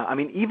amazing how, I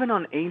mean, even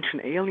on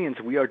Ancient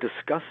Aliens, we are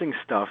discussing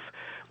stuff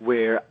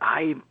where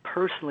I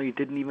personally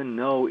didn't even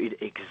know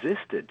it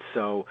existed.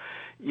 So,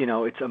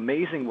 it's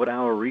amazing what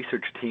our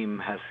research team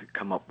has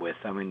come up with.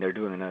 I mean, they're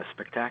doing a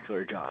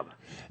spectacular job.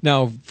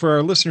 Now, for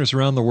our listeners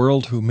around the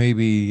world who may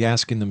be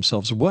asking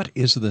themselves, what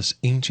is this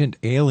Ancient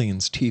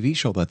Aliens TV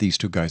show that these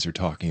two guys are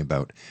talking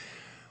about?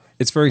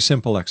 It's very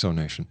simple,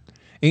 Exonation.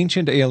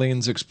 Ancient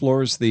Aliens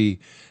explores the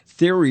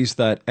theories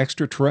that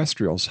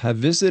extraterrestrials have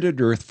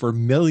visited Earth for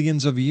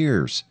millions of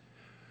years.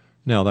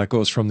 Now, that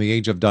goes from the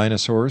age of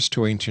dinosaurs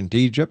to ancient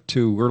Egypt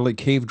to early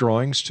cave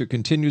drawings to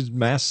continued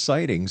mass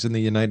sightings in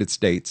the United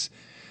States.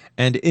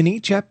 And in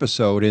each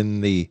episode,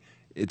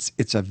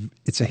 it's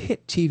a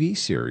hit TV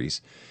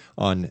series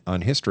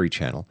on History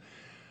Channel.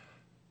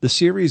 The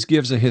series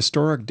gives a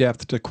historic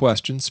depth to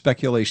questions,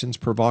 speculations,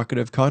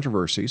 provocative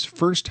controversies,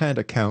 first-hand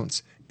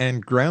accounts,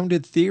 and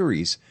grounded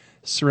theories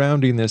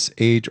surrounding this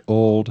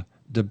age-old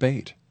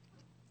debate.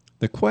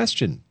 The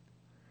question: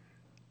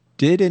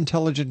 did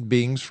intelligent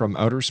beings from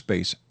outer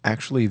space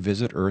actually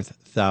visit Earth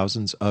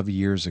thousands of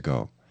years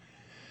ago?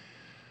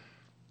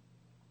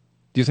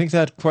 Do you think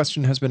that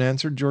question has been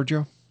answered,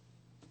 GIORGIO?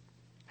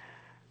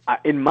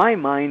 In my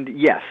mind,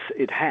 yes,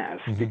 it has,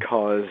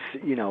 because,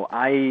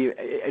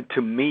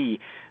 to me,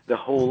 the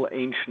whole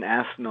ancient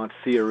astronaut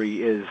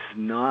theory is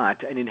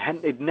not, and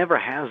it never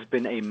has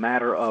been a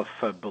matter of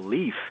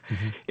belief.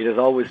 It has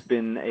always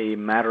been a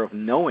matter of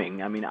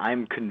knowing. I mean,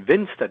 I'm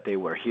convinced that they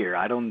were here.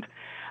 I don't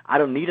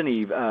need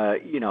any, a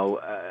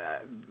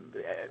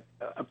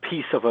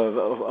piece of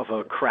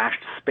a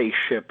crashed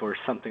spaceship or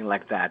something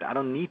like that. I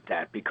don't need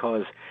that,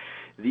 because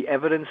the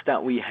evidence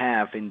that we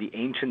have in the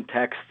ancient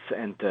texts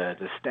and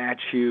the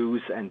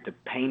statues and the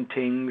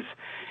paintings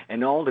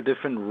and all the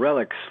different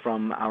relics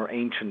from our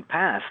ancient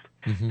past,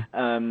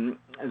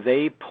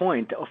 they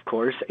point, of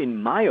course,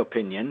 in my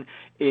opinion,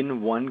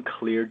 in one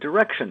clear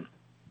direction.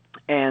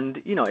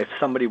 And, if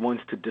somebody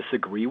wants to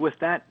disagree with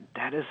that,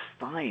 that is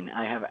fine.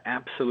 I have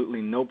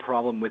absolutely no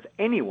problem with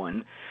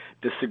anyone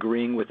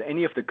disagreeing with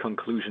any of the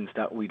conclusions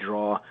that we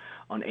draw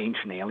on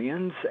Ancient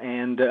Aliens,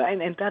 and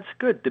that's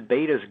good.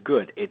 Debate is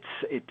good.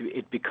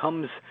 It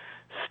becomes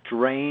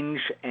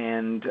strange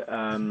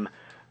and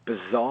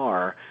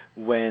bizarre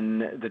when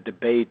the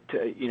debate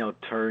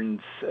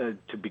turns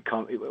to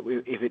become,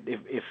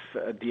 if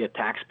the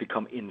attacks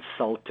become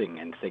insulting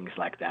and things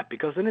like that,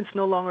 because then it's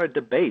no longer a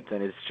debate,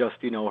 and it's just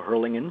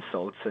hurling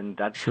insults, and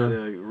that's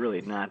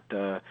really not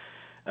that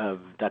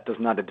does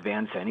not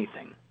advance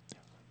anything.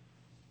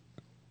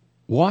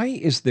 Why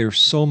is there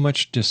so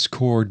much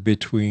discord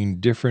between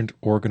different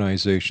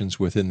organizations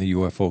within the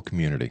UFO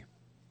community?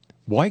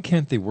 Why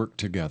can't they work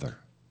together,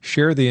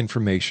 share the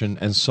information,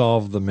 and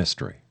solve the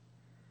mystery?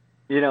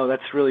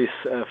 That's really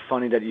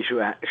funny that you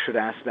should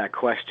ask that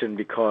question,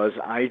 because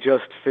I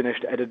just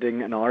finished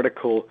editing an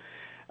article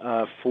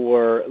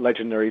for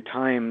Legendary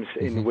Times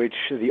in which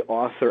the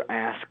author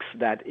asks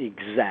that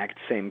exact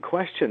same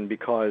question,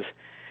 because,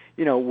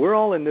 we're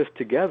all in this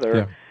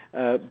together.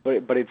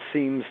 but it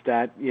seems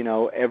that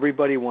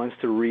everybody wants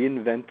to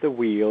reinvent the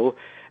wheel.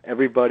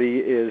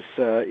 Everybody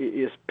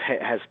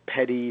has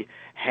petty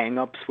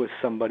hang-ups with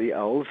somebody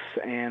else,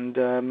 and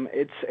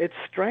it's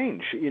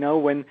strange.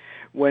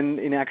 When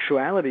in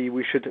actuality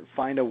we should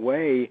find a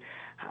way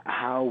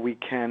how we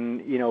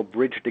can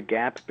bridge the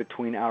gap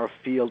between our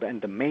field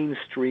and the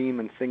mainstream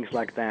and things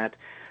like that.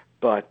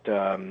 But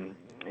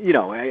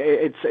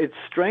it's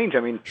strange. I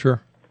mean,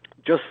 sure.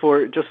 Just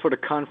for the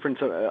conference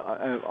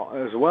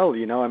as well,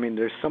 I mean,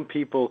 there's some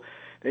people,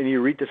 and you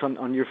read this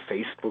on your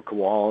Facebook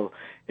wall.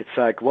 It's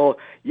like, well,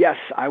 yes,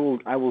 I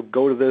will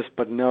go to this,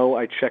 but no,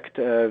 I checked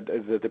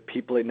the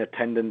people in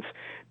attendance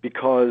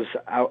because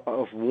out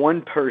of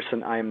one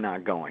person I am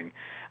not going.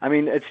 I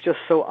mean, it's just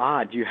so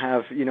odd. You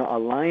have a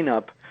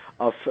lineup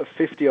of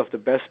 50 of the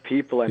best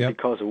people, and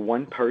because of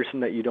one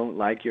person that you don't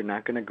like, you're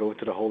not going to go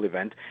to the whole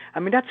event.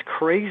 I mean, that's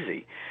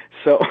crazy.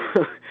 So,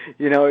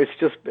 it's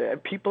just,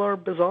 people are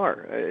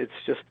bizarre. It's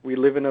just, we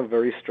live in a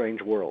very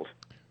strange world.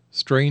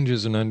 Strange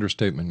is an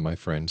understatement, my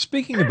friend.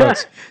 Speaking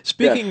about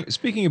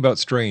speaking about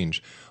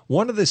strange,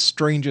 one of the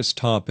strangest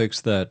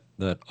topics that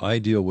I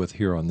deal with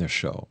here on this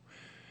show,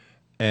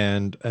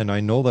 and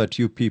I know that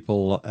you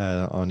people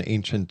on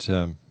Ancient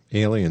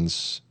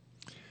Aliens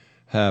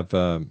have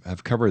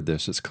covered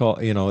this. It's called,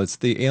 it's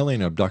the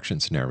alien abduction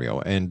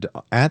scenario. And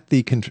at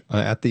the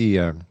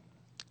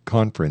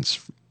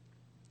conference,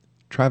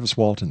 Travis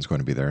Walton's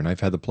going to be there, and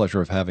I've had the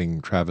pleasure of having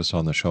Travis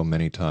on the show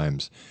many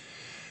times.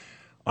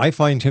 I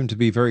find him to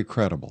be very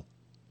credible.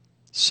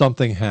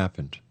 Something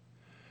happened.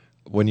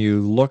 When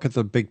you look at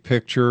the big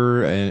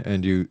picture,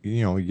 and you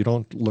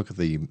don't look at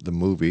the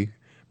movie,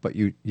 but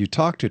you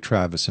talk to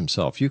Travis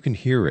himself, you can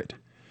hear it.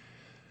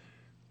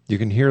 You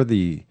can hear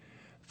the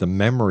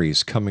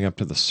memories coming up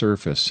to the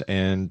surface,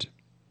 and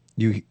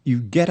you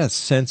get a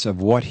sense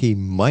of what he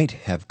might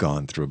have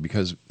gone through,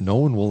 because no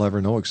one will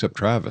ever know except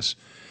Travis.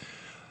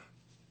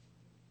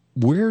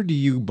 Where do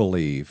you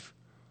believe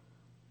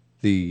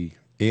the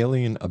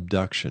alien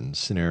abduction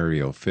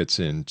scenario fits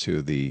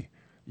into the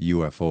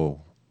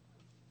UFO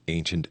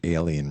ancient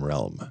alien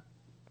realm?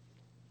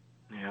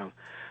 Yeah.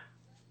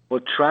 Well,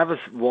 Travis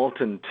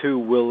Walton too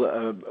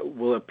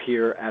will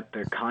appear at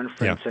the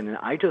conference, and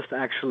I just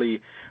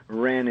actually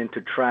ran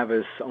into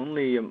Travis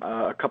only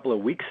a couple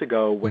of weeks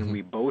ago when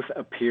we both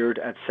appeared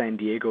at San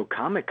Diego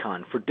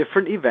Comic-Con for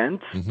different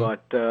events,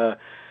 but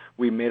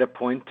we made a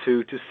point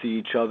to see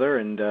each other,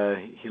 and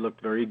he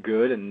looked very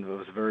good and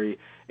was very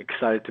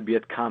excited to be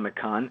at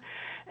Comic-Con.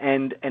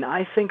 And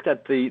I think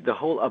that the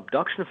whole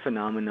abduction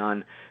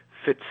phenomenon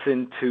fits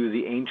into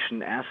the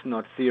ancient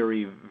astronaut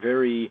theory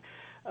very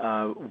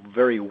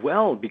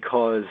well,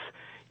 because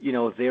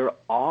there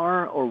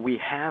are, or we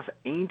have,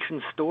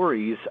 ancient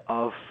stories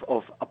of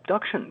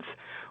abductions,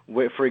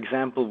 where, for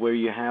example, where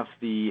you have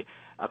the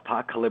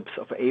apocalypse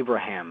of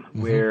Abraham,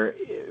 where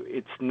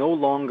it's no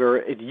longer,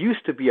 it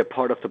used to be a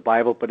part of the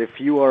Bible, but if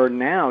you are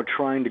now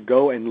trying to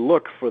go and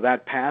look for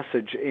that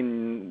passage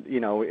in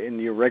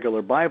your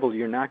regular Bible,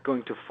 you're not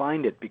going to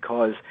find it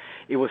because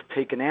it was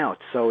taken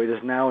out. So it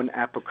is now an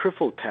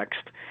apocryphal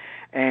text,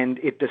 and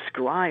it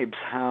describes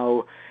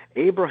how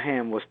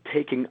Abraham was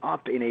taken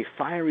up in a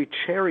fiery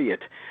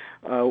chariot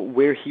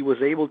where he was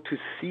able to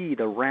see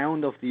the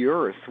round of the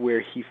earth,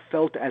 where he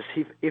felt as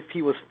if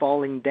he was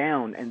falling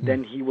down, and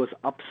then he was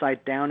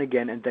upside down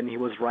again, and then he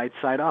was right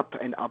side up,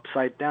 and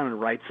upside down, and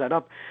right side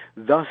up,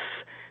 thus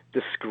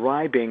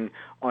describing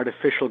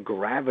artificial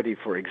gravity,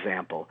 for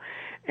example.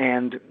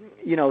 And,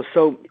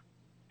 so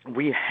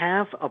we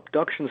have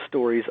abduction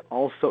stories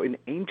also in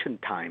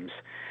ancient times.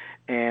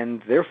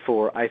 And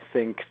therefore, I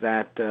think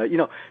that,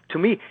 to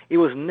me, it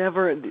was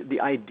never the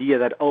idea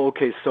that,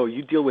 so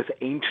you deal with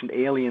ancient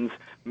aliens,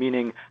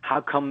 meaning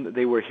how come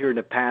they were here in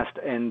the past,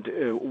 and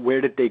where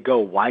did they go?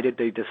 Why did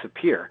they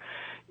disappear?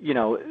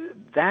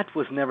 That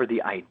was never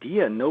the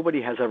idea.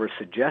 Nobody has ever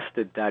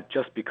suggested that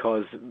just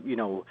because,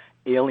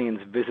 aliens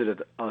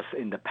visited us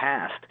in the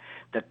past,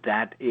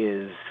 that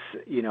is,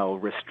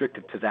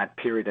 restricted to that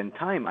period in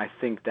time. I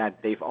think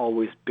that they've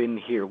always been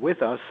here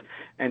with us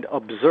and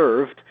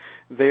observed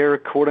their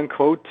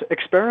quote-unquote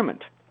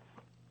experiment.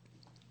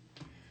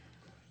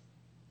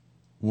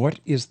 What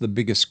is the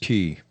biggest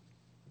key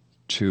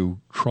to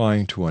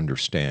trying to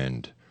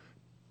understand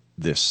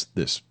this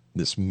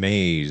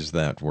maze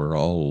that we're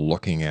all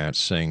looking at,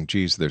 saying,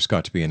 geez, there's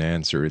got to be an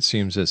answer? It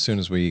seems as soon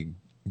as we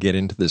get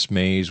into this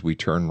maze, we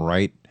turn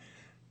right,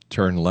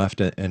 turn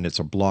left, and it's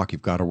a block.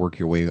 You've got to work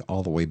your way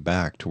all the way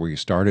back to where you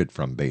started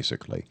from,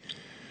 basically.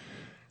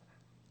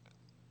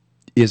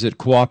 Is it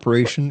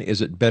cooperation?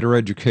 Is it better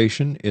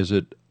education? Is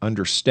it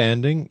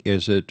understanding?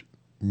 Is it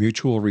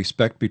mutual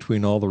respect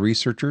between all the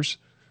researchers?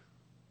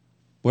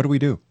 What do we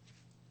do?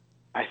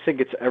 I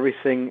think it's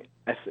everything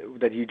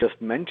that you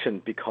just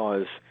mentioned,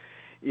 because,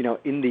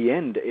 in the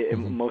end, it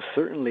most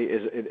certainly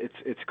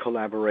it's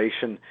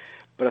collaboration,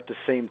 but at the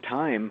same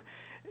time,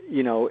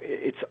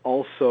 it's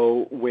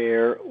also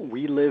where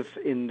we live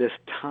in this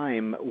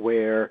time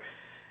where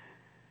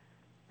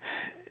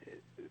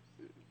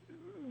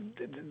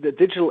the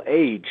digital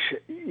age,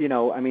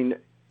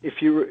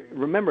 if you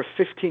remember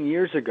 15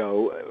 years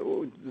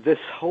ago, this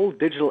whole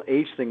digital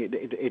age thing,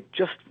 it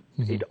just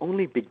it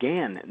only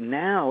began.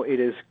 Now it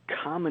is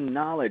common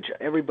knowledge.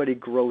 Everybody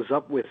grows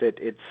up with it.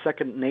 It's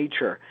second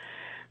nature.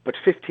 But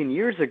 15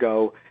 years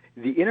ago,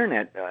 the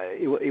internet,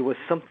 it was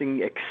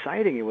something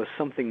exciting. It was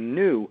something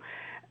new.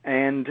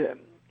 And,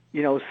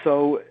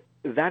 so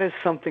that is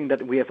something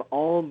that we have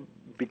all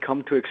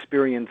become to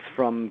experience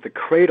from the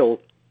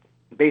cradle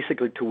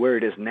basically to where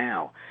it is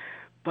now.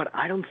 But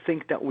I don't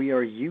think that we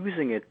are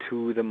using it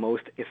to the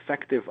most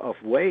effective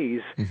of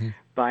ways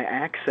by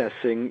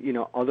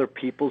accessing, other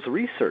people's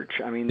research.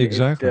 I mean,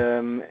 exactly.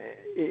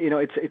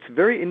 It's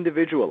very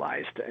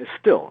individualized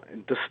still,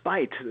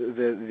 despite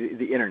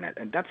the internet,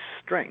 and that's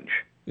strange.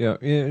 Yeah,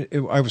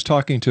 I was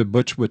talking to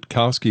Butch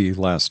Witkowski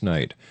last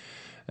night,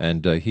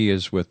 and he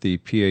is with the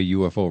PA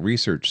UFO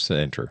Research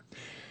Center.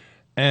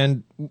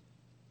 And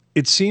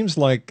it seems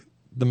like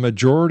the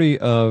majority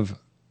of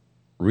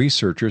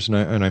researchers,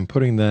 and I'm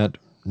putting that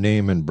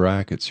name in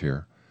brackets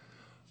here,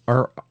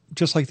 are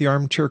just like the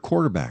armchair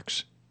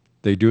quarterbacks.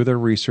 They do their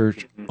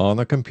research on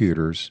the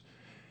computers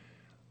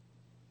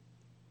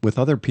with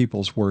other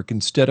people's work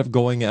instead of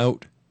going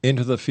out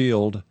into the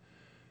field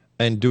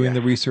and doing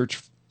the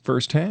research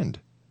firsthand.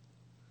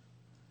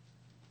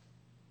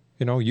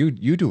 You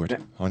do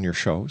it on your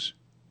shows.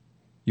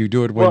 You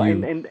do it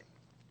when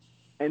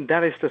and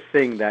that is the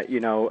thing that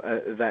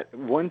that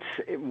once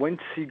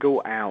you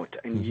go out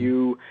and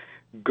you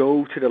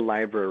go to the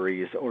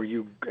libraries, or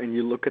you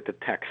look at the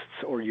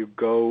texts, or you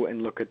go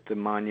and look at the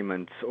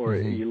monuments, or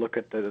you look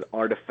at the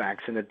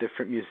artifacts in the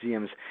different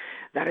museums,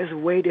 that is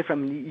way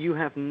different. You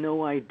have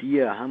no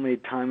idea how many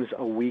times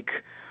a week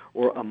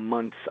or a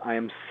month I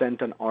am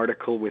sent an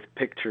article with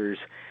pictures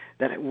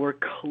that were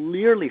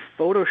clearly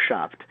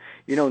photoshopped,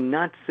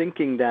 not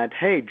thinking that,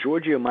 hey,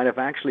 Giorgio might have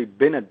actually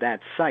been at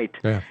that site,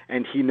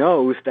 and he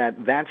knows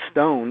that that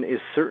stone is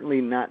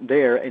certainly not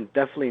there and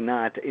definitely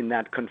not in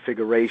that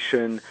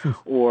configuration,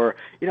 or,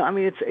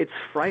 it's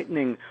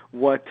frightening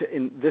what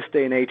in this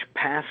day and age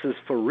passes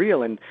for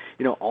real, and,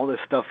 all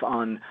this stuff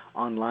online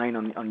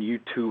on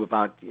YouTube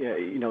about,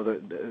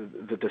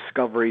 the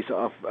discoveries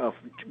of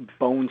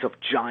bones of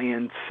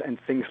giants and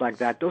things like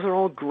that. Those are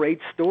all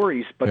great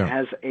stories, but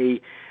has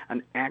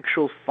an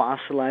actual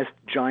fossilized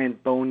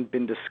giant bone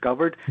been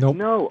discovered? Nope.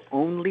 No,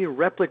 only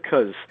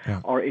replicas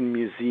are in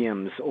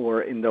museums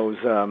or in those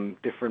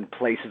different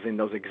places in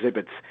those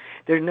exhibits.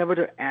 There's never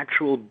the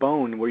actual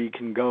bone where you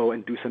can go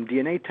and do some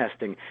DNA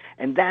testing.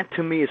 And that,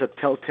 to me, is a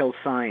telltale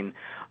sign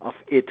of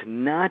it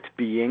not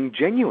being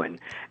genuine.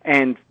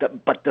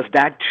 But does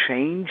that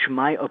change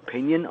my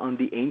opinion on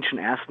the ancient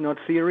astronaut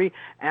theory?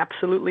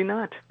 Absolutely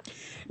not.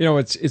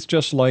 It's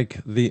just like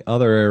the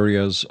other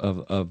areas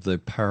of the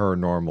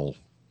paranormal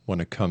when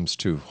it comes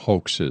to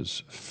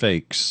hoaxes,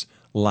 fakes,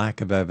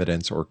 lack of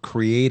evidence, or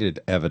created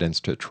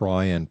evidence to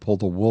try and pull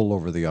the wool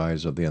over the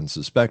eyes of the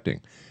unsuspecting.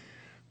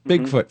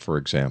 Bigfoot, for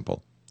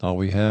example. All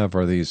we have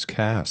are these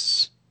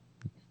casts.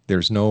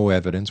 There's no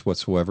evidence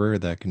whatsoever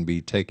that can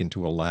be taken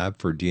to a lab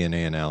for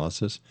DNA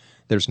analysis.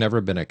 There's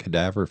never been a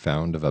cadaver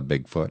found of a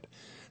Bigfoot.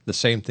 The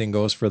same thing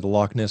goes for the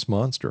Loch Ness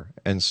Monster,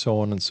 and so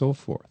on and so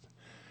forth.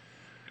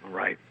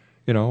 Right.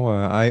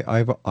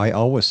 I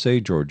always say,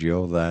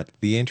 Giorgio, that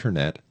the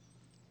internet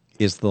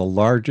is the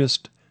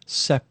largest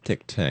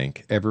septic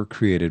tank ever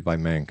created by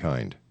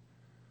mankind.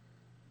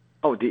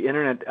 Oh, the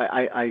internet!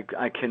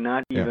 I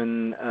cannot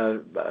even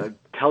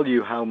tell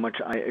you how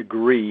much I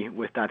agree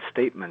with that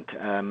statement.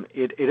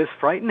 It is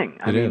frightening.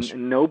 I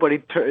mean,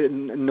 nobody,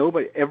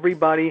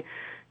 everybody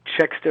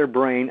checks their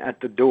brain at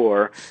the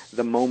door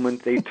the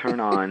moment they turn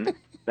on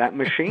that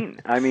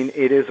machine. I mean,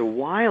 it is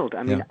wild.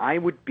 I mean, I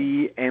would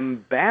be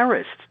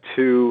embarrassed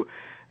to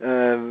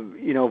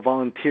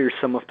volunteer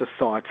some of the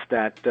thoughts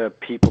that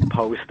people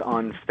post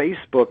on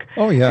Facebook.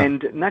 Oh yeah,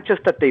 and not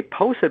just that they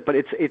post it, but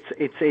it's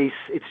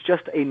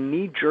just a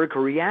knee-jerk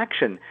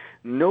reaction.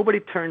 Nobody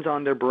turns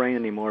on their brain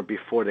anymore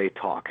before they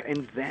talk,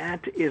 and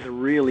that is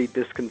really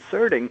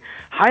disconcerting.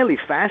 Highly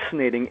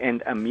fascinating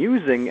and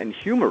amusing and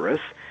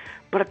humorous,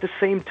 but at the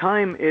same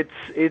time,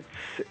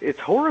 it's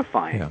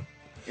horrifying.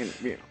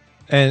 Yeah.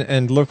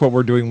 And look what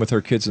we're doing with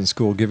our kids in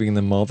school, giving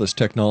them all this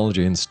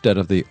technology instead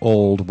of the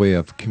old way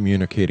of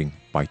communicating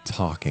by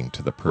talking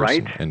to the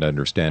person and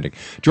understanding.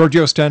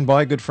 Giorgio, stand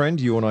by, good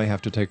friend. You and I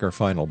have to take our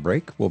final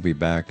break. We'll be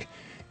back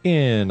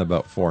in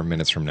about 4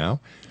 minutes from now.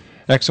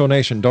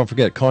 Exonation, don't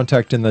forget,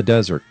 Contact in the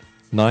Desert,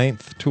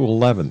 9th to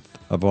 11th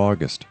of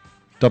August.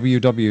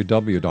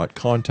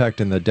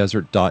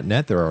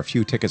 www.contactinthedesert.net. There are a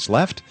few tickets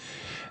left.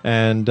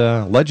 And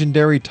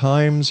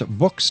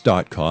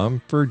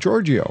legendarytimesbooks.com for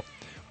Giorgio.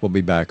 We'll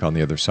be back on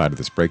the other side of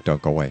this break.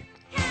 Don't go away.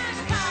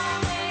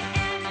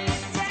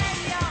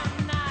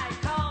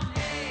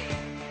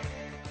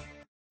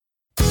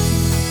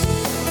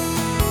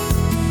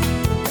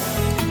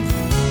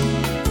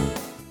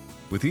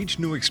 With each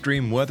new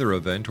extreme weather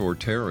event or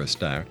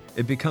terrorist act,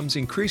 it becomes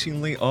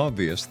increasingly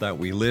obvious that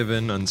we live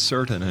in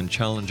uncertain and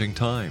challenging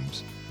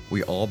times.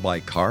 We all buy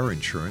car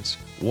insurance.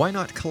 Why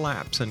not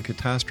collapse and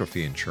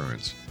catastrophe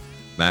insurance?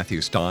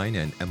 Matthew Stein,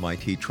 an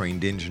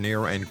MIT-trained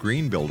engineer and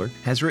green builder,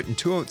 has written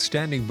 2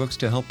 outstanding books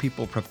to help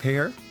people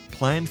prepare,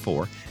 plan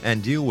for,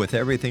 and deal with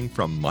everything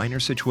from minor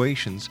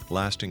situations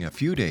lasting a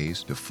few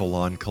days to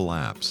full-on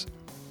collapse.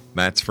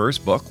 Matt's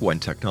first book, When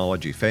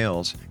Technology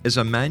Fails, is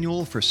a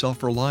manual for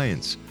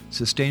self-reliance,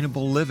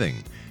 sustainable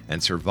living,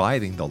 and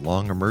surviving the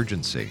long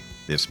emergency.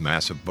 This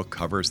massive book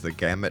covers the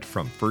gamut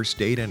from first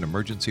aid and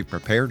emergency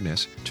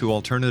preparedness to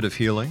alternative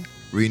healing,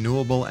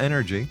 renewable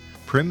energy,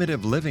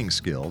 primitive living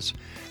skills,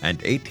 and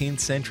 18th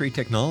century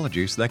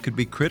technologies that could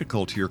be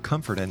critical to your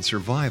comfort and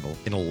survival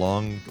in a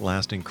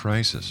long-lasting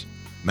crisis.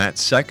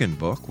 Matt's second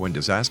book, When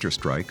Disaster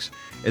Strikes,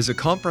 is a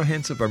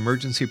comprehensive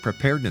emergency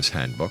preparedness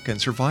handbook and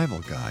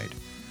survival guide.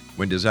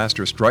 When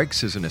Disaster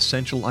Strikes is an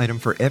essential item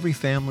for every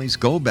family's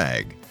go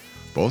bag.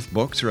 Both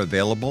books are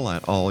available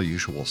at all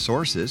usual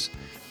sources.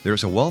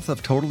 There's a wealth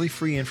of totally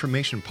free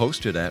information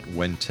posted at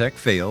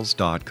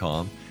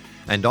whentechfails.com,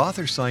 and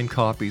author-signed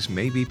copies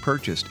may be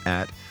purchased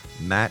at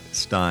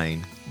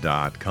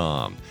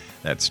mattstein.com.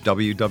 That's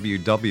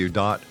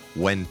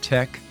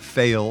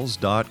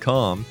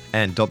www.whentechfails.com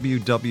and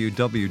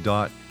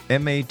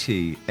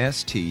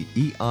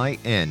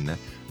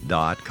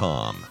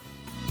www.mattstein.com.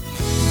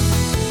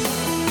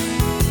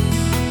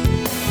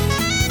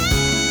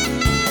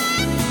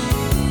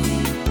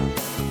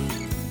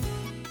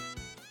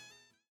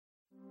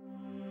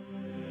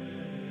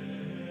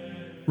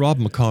 Rob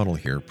McConnell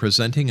here,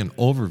 presenting an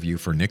overview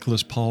for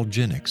Nicholas Paul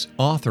Jennings,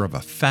 author of a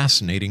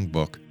fascinating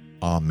book,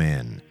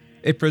 Amen.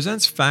 It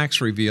presents facts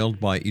revealed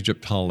by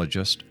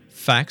Egyptologists,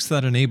 facts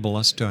that enable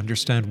us to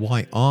understand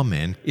why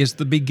Amen is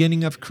the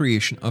beginning of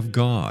creation of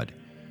God.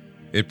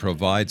 It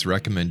provides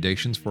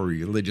recommendations for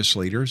religious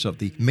leaders of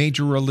the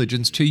major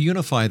religions to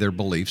unify their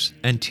beliefs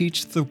and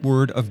teach the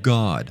Word of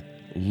God.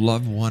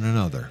 Love one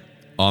another.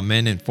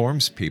 Amen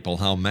informs people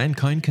how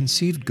mankind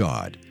conceived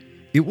God.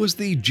 It was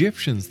the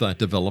Egyptians that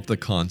developed the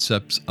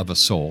concepts of a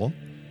soul,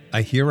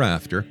 a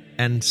hereafter,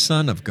 and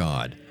Son of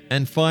God.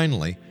 And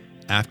finally,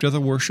 after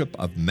the worship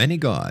of many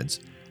gods,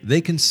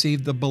 they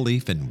conceived the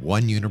belief in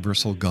one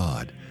universal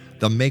God,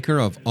 the maker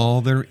of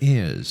all there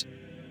is.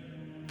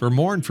 For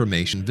more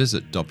information,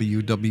 visit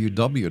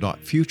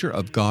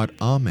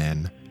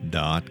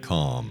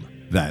www.futureofgodamen.com.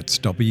 That's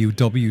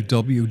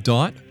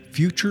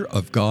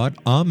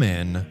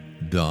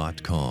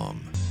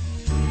www.futureofgodamen.com.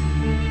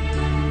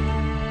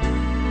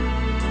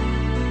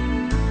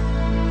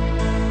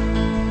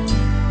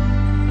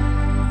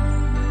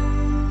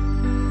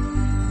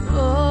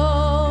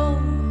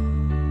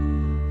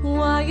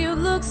 You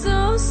look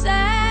so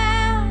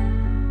sad,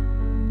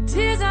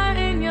 tears are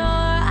in your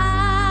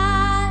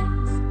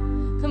eyes.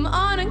 Come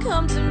on and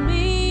come to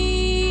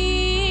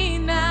me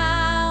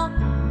now,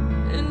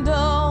 and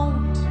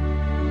don't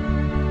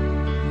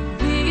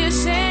be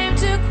ashamed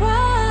to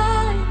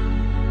cry.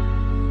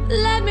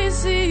 Let me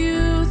see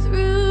you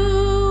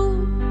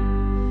through,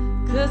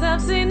 'cause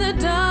I've seen the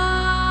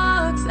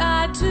dark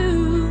side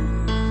too.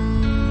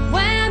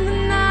 When the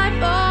night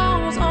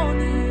falls on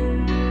you,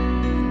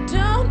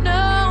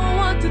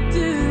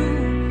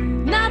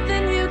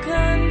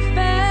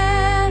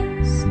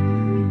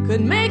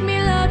 could make me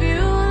love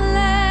you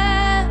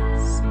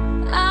less.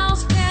 I'll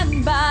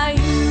stand by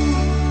you.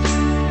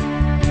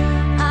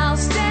 I'll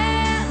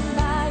stand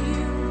by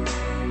you.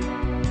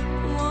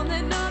 Won't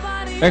let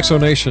nobody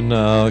Exonation,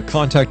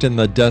 Contact in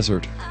the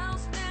Desert,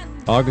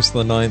 August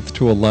the 9th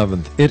to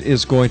 11th. It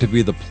is going to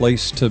be the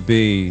place to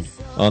be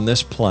on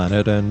this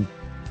planet and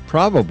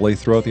probably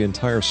throughout the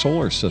entire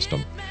solar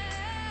system.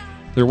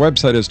 Their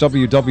website is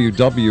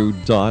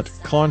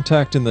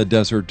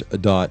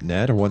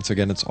www.contactinthedesert.net, and once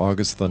again it's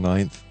August the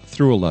 9th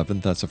through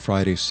 11th. That's a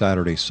Friday,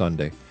 Saturday,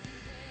 Sunday.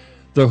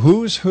 The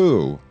who's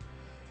who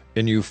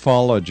in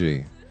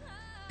ufology,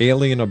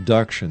 alien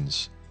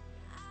abductions,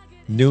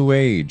 New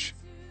Age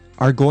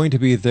are going to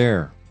be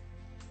there.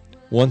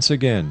 Once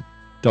again,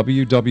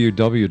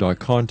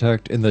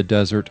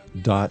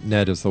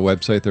 www.contactinthedesert.net is the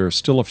website. There are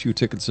still a few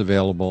tickets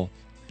available.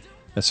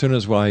 As soon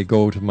as I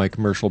go to my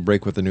commercial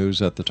break with the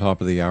news at the top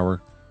of the hour,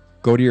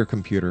 go to your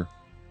computer,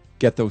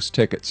 get those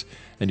tickets,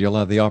 and you'll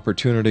have the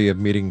opportunity of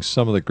meeting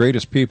some of the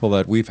greatest people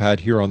that we've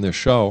had here on this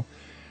show,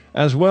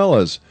 as well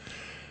as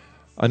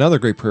another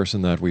great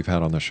person that we've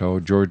had on the show,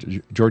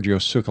 GIORGIO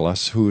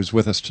TSOUKALOS, who is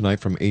with us tonight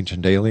from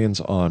Ancient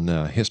Aliens on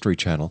History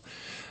Channel.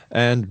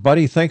 And,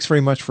 buddy, thanks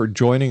very much for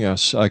joining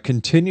us.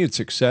 Continued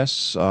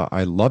success.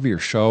 I love your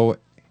show.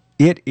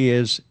 It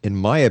is, in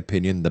my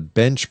opinion, the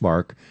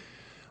benchmark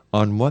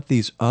on what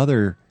these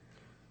other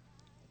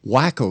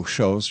wacko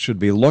shows should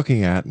be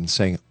looking at and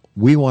saying,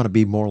 we want to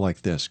be more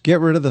like this. Get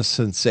rid of the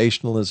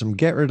sensationalism.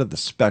 Get rid of the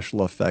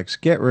special effects.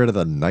 Get rid of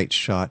the night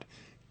shot.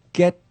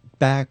 Get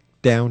back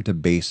down to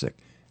basic.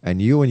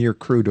 And you and your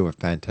crew do a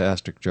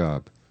fantastic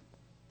job.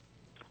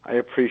 I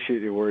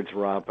appreciate your words,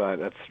 Rob.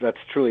 That's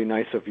truly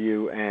nice of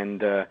you.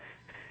 And,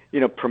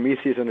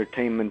 Prometheus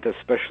Entertainment,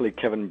 especially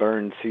Kevin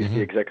Burns, he's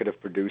the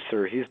executive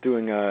producer. He's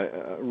doing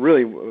a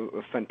really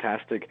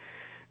fantastic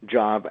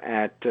job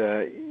at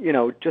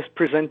just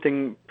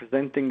presenting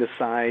the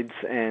sides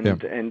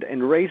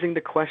and raising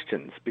the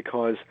questions,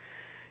 because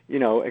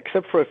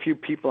except for a few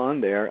people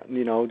on there,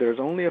 there's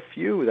only a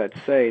few that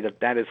say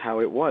that is how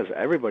it was.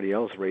 Everybody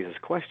else raises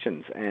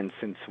questions, and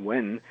since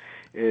when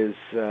is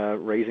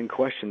raising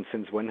questions?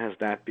 Since when has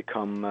that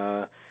become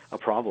a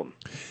problem?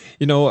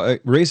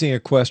 Raising a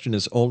question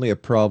is only a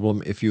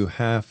problem if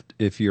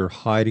you're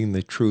hiding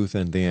the truth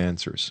and the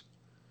answers.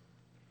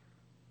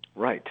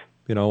 Right.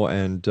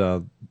 And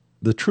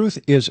the truth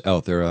is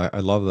out there. I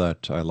love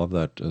that. I love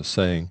that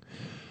saying.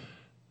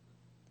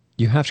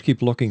 You have to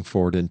keep looking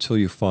for it until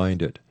you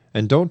find it.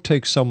 And don't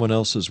take someone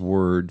else's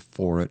word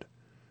for it.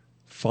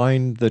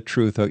 Find the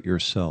truth out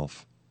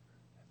yourself.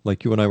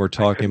 Like you and I were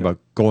talking about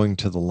going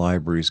to the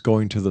libraries,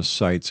 going to the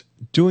sites,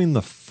 doing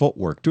the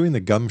footwork, doing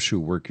the gumshoe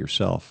work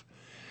yourself.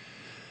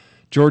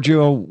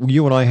 Giorgio,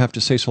 you and I have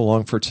to say so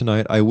long for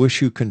tonight. I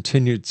wish you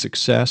continued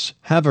success.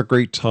 Have a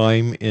great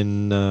time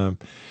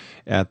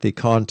at the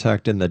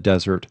Contact in the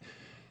Desert.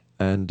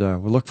 And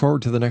we look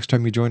forward to the next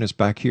time you join us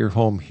back here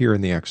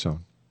in the X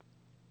Zone.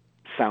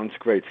 Sounds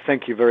great.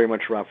 Thank you very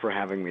much, Rob, for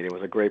having me. It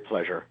was a great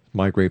pleasure.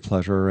 My great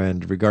pleasure,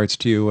 and regards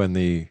to you and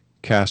the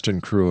cast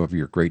and crew of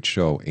your great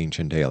show,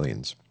 Ancient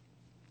Aliens.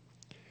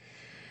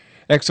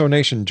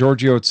 Exonation,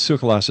 Giorgio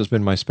TSOUKALOS has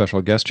been my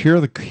special guest. Here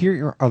are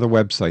the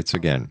websites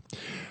again.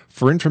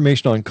 For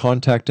information on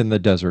Contact in the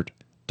Desert,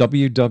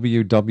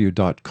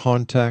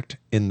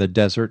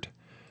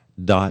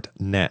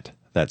 www.contactinthedesert.net.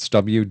 That's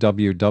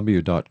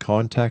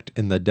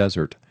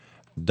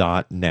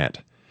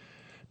www.contactinthedesert.net.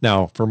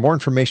 Now, for more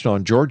information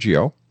on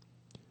Giorgio,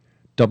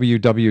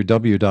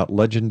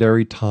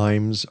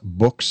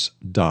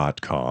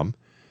 www.legendarytimesbooks.com.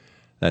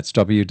 That's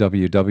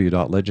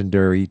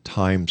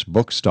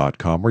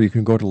www.legendarytimesbooks.com, or you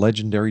can go to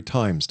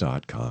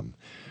legendarytimes.com.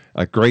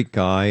 A great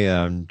guy,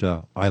 and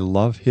I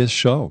love his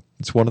show.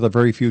 It's one of the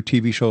very few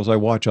TV shows I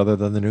watch other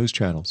than the news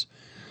channels.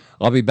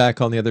 I'll be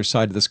back on the other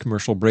side of this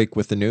commercial break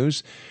with the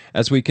news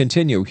as we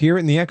continue here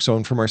in the X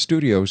Zone from our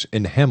studios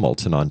in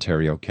Hamilton,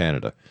 Ontario,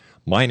 Canada.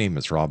 My name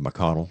is Rob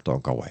McConnell.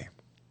 Don't go away.